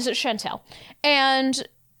 And this is Chantel. And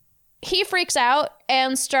he freaks out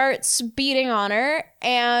and starts beating on her.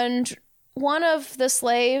 And one of the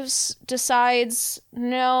slaves decides,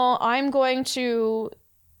 no, I'm going to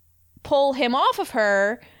pull him off of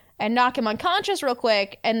her and knock him unconscious real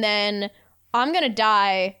quick. And then I'm going to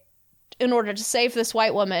die in order to save this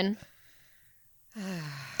white woman.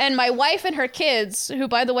 And my wife and her kids, who,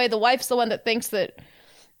 by the way, the wife's the one that thinks that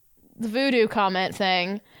the voodoo comment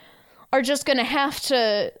thing, are just going to have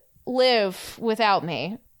to live without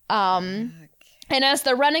me. And as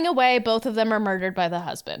they're running away, both of them are murdered by the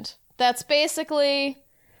husband. That's basically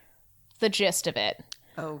the gist of it.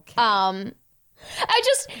 Okay. We're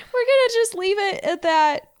gonna just leave it at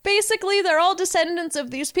that. Basically, they're all descendants of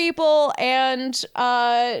these people, and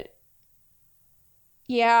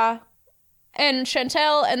yeah. And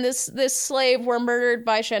Chantel and this slave were murdered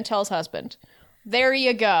by Chantel's husband. There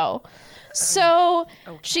you go. So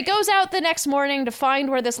she goes out the next morning to find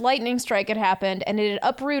where this lightning strike had happened, and it had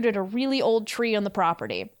uprooted a really old tree on the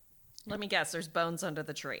property. Let me guess, there's bones under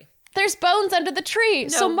the tree. There's bones under the tree.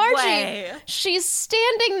 So Margie, way. she's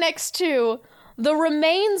standing next to the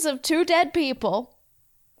remains of 2 dead people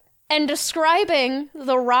and describing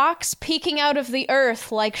the rocks peeking out of the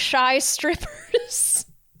earth like shy strippers.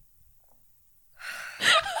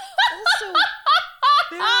 Also,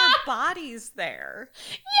 there are bodies there.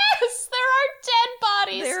 Yes, there are dead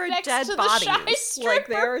bodies. There are next dead to bodies. The shy stripper Like,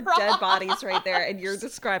 there are dead rocks. bodies right there, and you're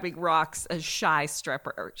describing rocks as shy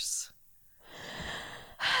strippers.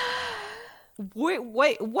 Wait,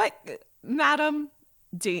 what? Madam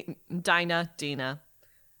Dina.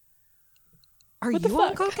 Are What the you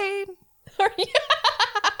on fuck? cocaine?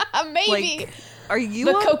 Maybe. Like, are you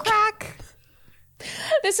The on crack?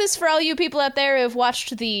 This is for all you people out there who have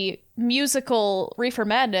watched the musical Reefer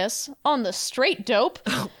Madness on the straight dope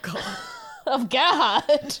Oh, God. of God.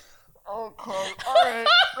 Okay. All right.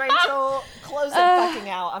 Rachel, close it fucking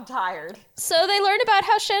out. I'm tired. So they learn about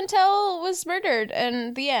how Chantel was murdered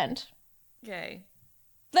and the end. Okay.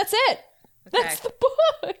 That's it. Okay. That's the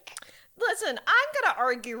book. Listen, I'm going to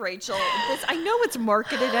argue, Rachel. I know it's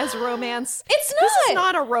marketed as romance. It's not. This is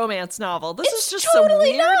not a romance novel. This It's is just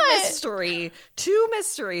totally some weird not. mystery. 2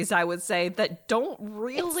 mysteries, I would say, that don't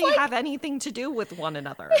really like- have anything to do with one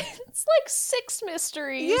another. It's like 6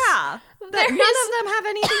 mysteries. Yeah. That There none is- of them have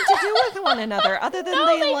anything to do with one another, other than No,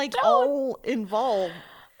 they they like don't. all involve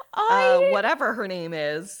whatever her name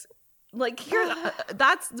is. Like, here,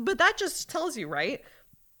 but that just tells you, right?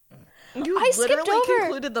 You I skipped literally over.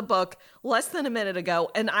 concluded the book less than a minute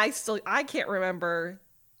ago, and I can't remember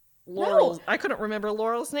Laurel's. No. I couldn't remember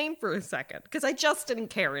Laurel's name for a second because I just didn't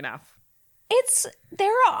care enough.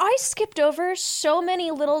 I skipped over so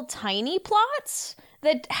many little tiny plots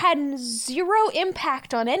that had 0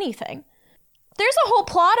 impact on anything. There's a whole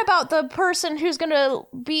plot about the person who's going to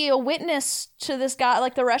be a witness to this guy,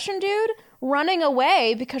 like the Russian dude, running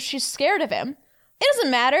away because she's scared of him. It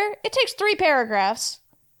doesn't matter. It takes 3 paragraphs.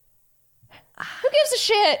 Who gives a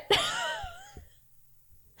shit?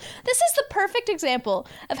 This is the perfect example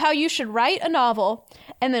of how you should write a novel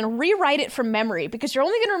and then rewrite it from memory, because you're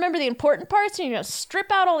only going to remember the important parts and you're going to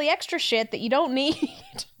strip out all the extra shit that you don't need.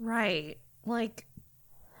 Right. Like,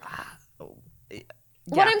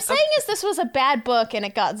 What I'm saying is this was a bad book and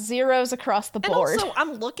it got 0s across the And board. also,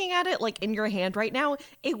 I'm looking at it like in your hand right now.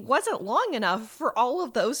 It wasn't long enough for all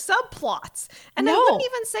of those subplots. And I No. wouldn't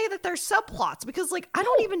even say that they're subplots because, like, I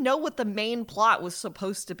don't even know what the main plot was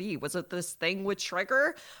supposed to be. Was it this thing with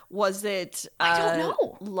Trigger? Was it, I don't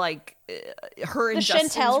know. like, her and The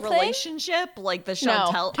Justin's Chantel thing? relationship? Like, the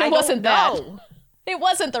Chantel? it wasn't that. know. It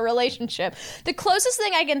wasn't the relationship. The closest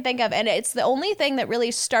thing I can think of, and it's the only thing that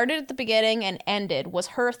really started at the beginning and ended, was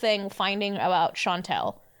her thing finding about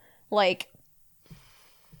Chantel. Like,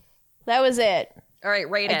 that was it, All right,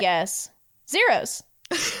 rate I it. guess. 0s.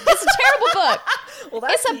 It's a terrible book. Well,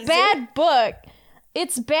 that's It's a easy. bad book.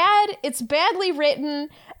 It's bad. It's badly written,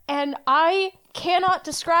 and I cannot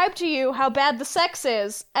describe to you how bad the sex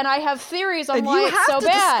is, and I have theories on And why you it's have so to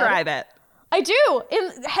bad. describe it. I do.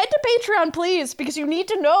 Head to Patreon, please, because you need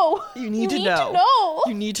to know. You need to to know. know.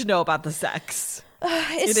 You need to know about the sex.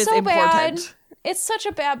 It's It is so important. bad. It's such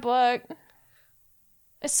a bad book.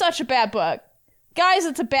 It's such a bad book. Guys,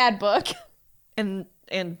 it's a bad book. And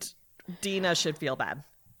Dina should feel bad.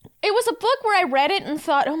 It was a book where I read it and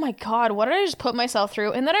thought, oh my god, what did I just put myself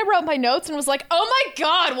through? And then I wrote my notes and was like, oh my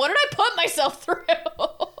god, what did I put myself through?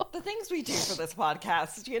 The the things we do for this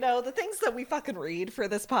podcast, you know, the things that we fucking read for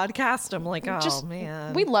this podcast. I'm like, oh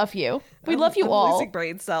man, We love you. We love you I'm all. losing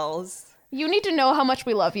brain cells. You need to know how much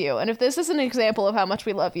we love you. And if this is an example of how much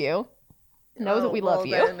we love you, know that we love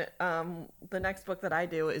you. Then, the next book that I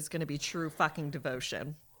do is going to be True Fucking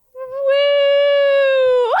Devotion.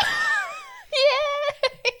 Woo!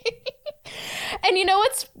 Yay! And you know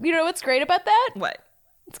what's great about that? What?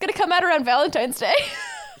 It's gonna come out around Valentine's Day.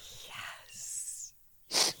 Yes.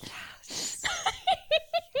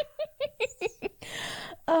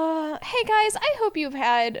 Hey guys, I hope you've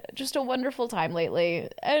had just a wonderful time lately,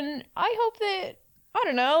 and I hope that, I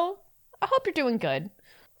don't know, I hope you're doing good.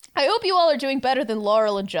 I hope you all are doing better than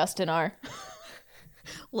Laurel and Justin are.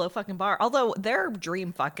 Low fucking bar. Although they're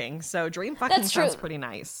dream fucking, so dream fucking That's true. sounds pretty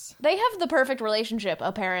nice. They have the perfect relationship,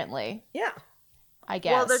 apparently. Yeah. I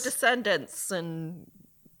guess. Well, they're descendants and...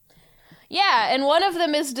 Yeah, and one of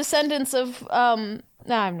them is descendants of, no,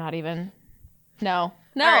 I'm not even. No.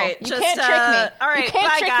 No, All right, you just, can't trick me. all right, you can't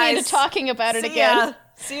bye, trick me into guys. talking about it See again. ya.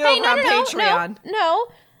 See you over on Patreon. No.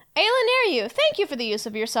 Ayla Near You, thank you for the use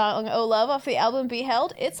of your song Oh Love off the album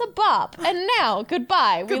Beheld. It's a bop. And now,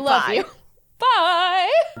 goodbye. We love Goodbye. you. Bye.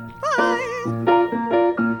 Bye.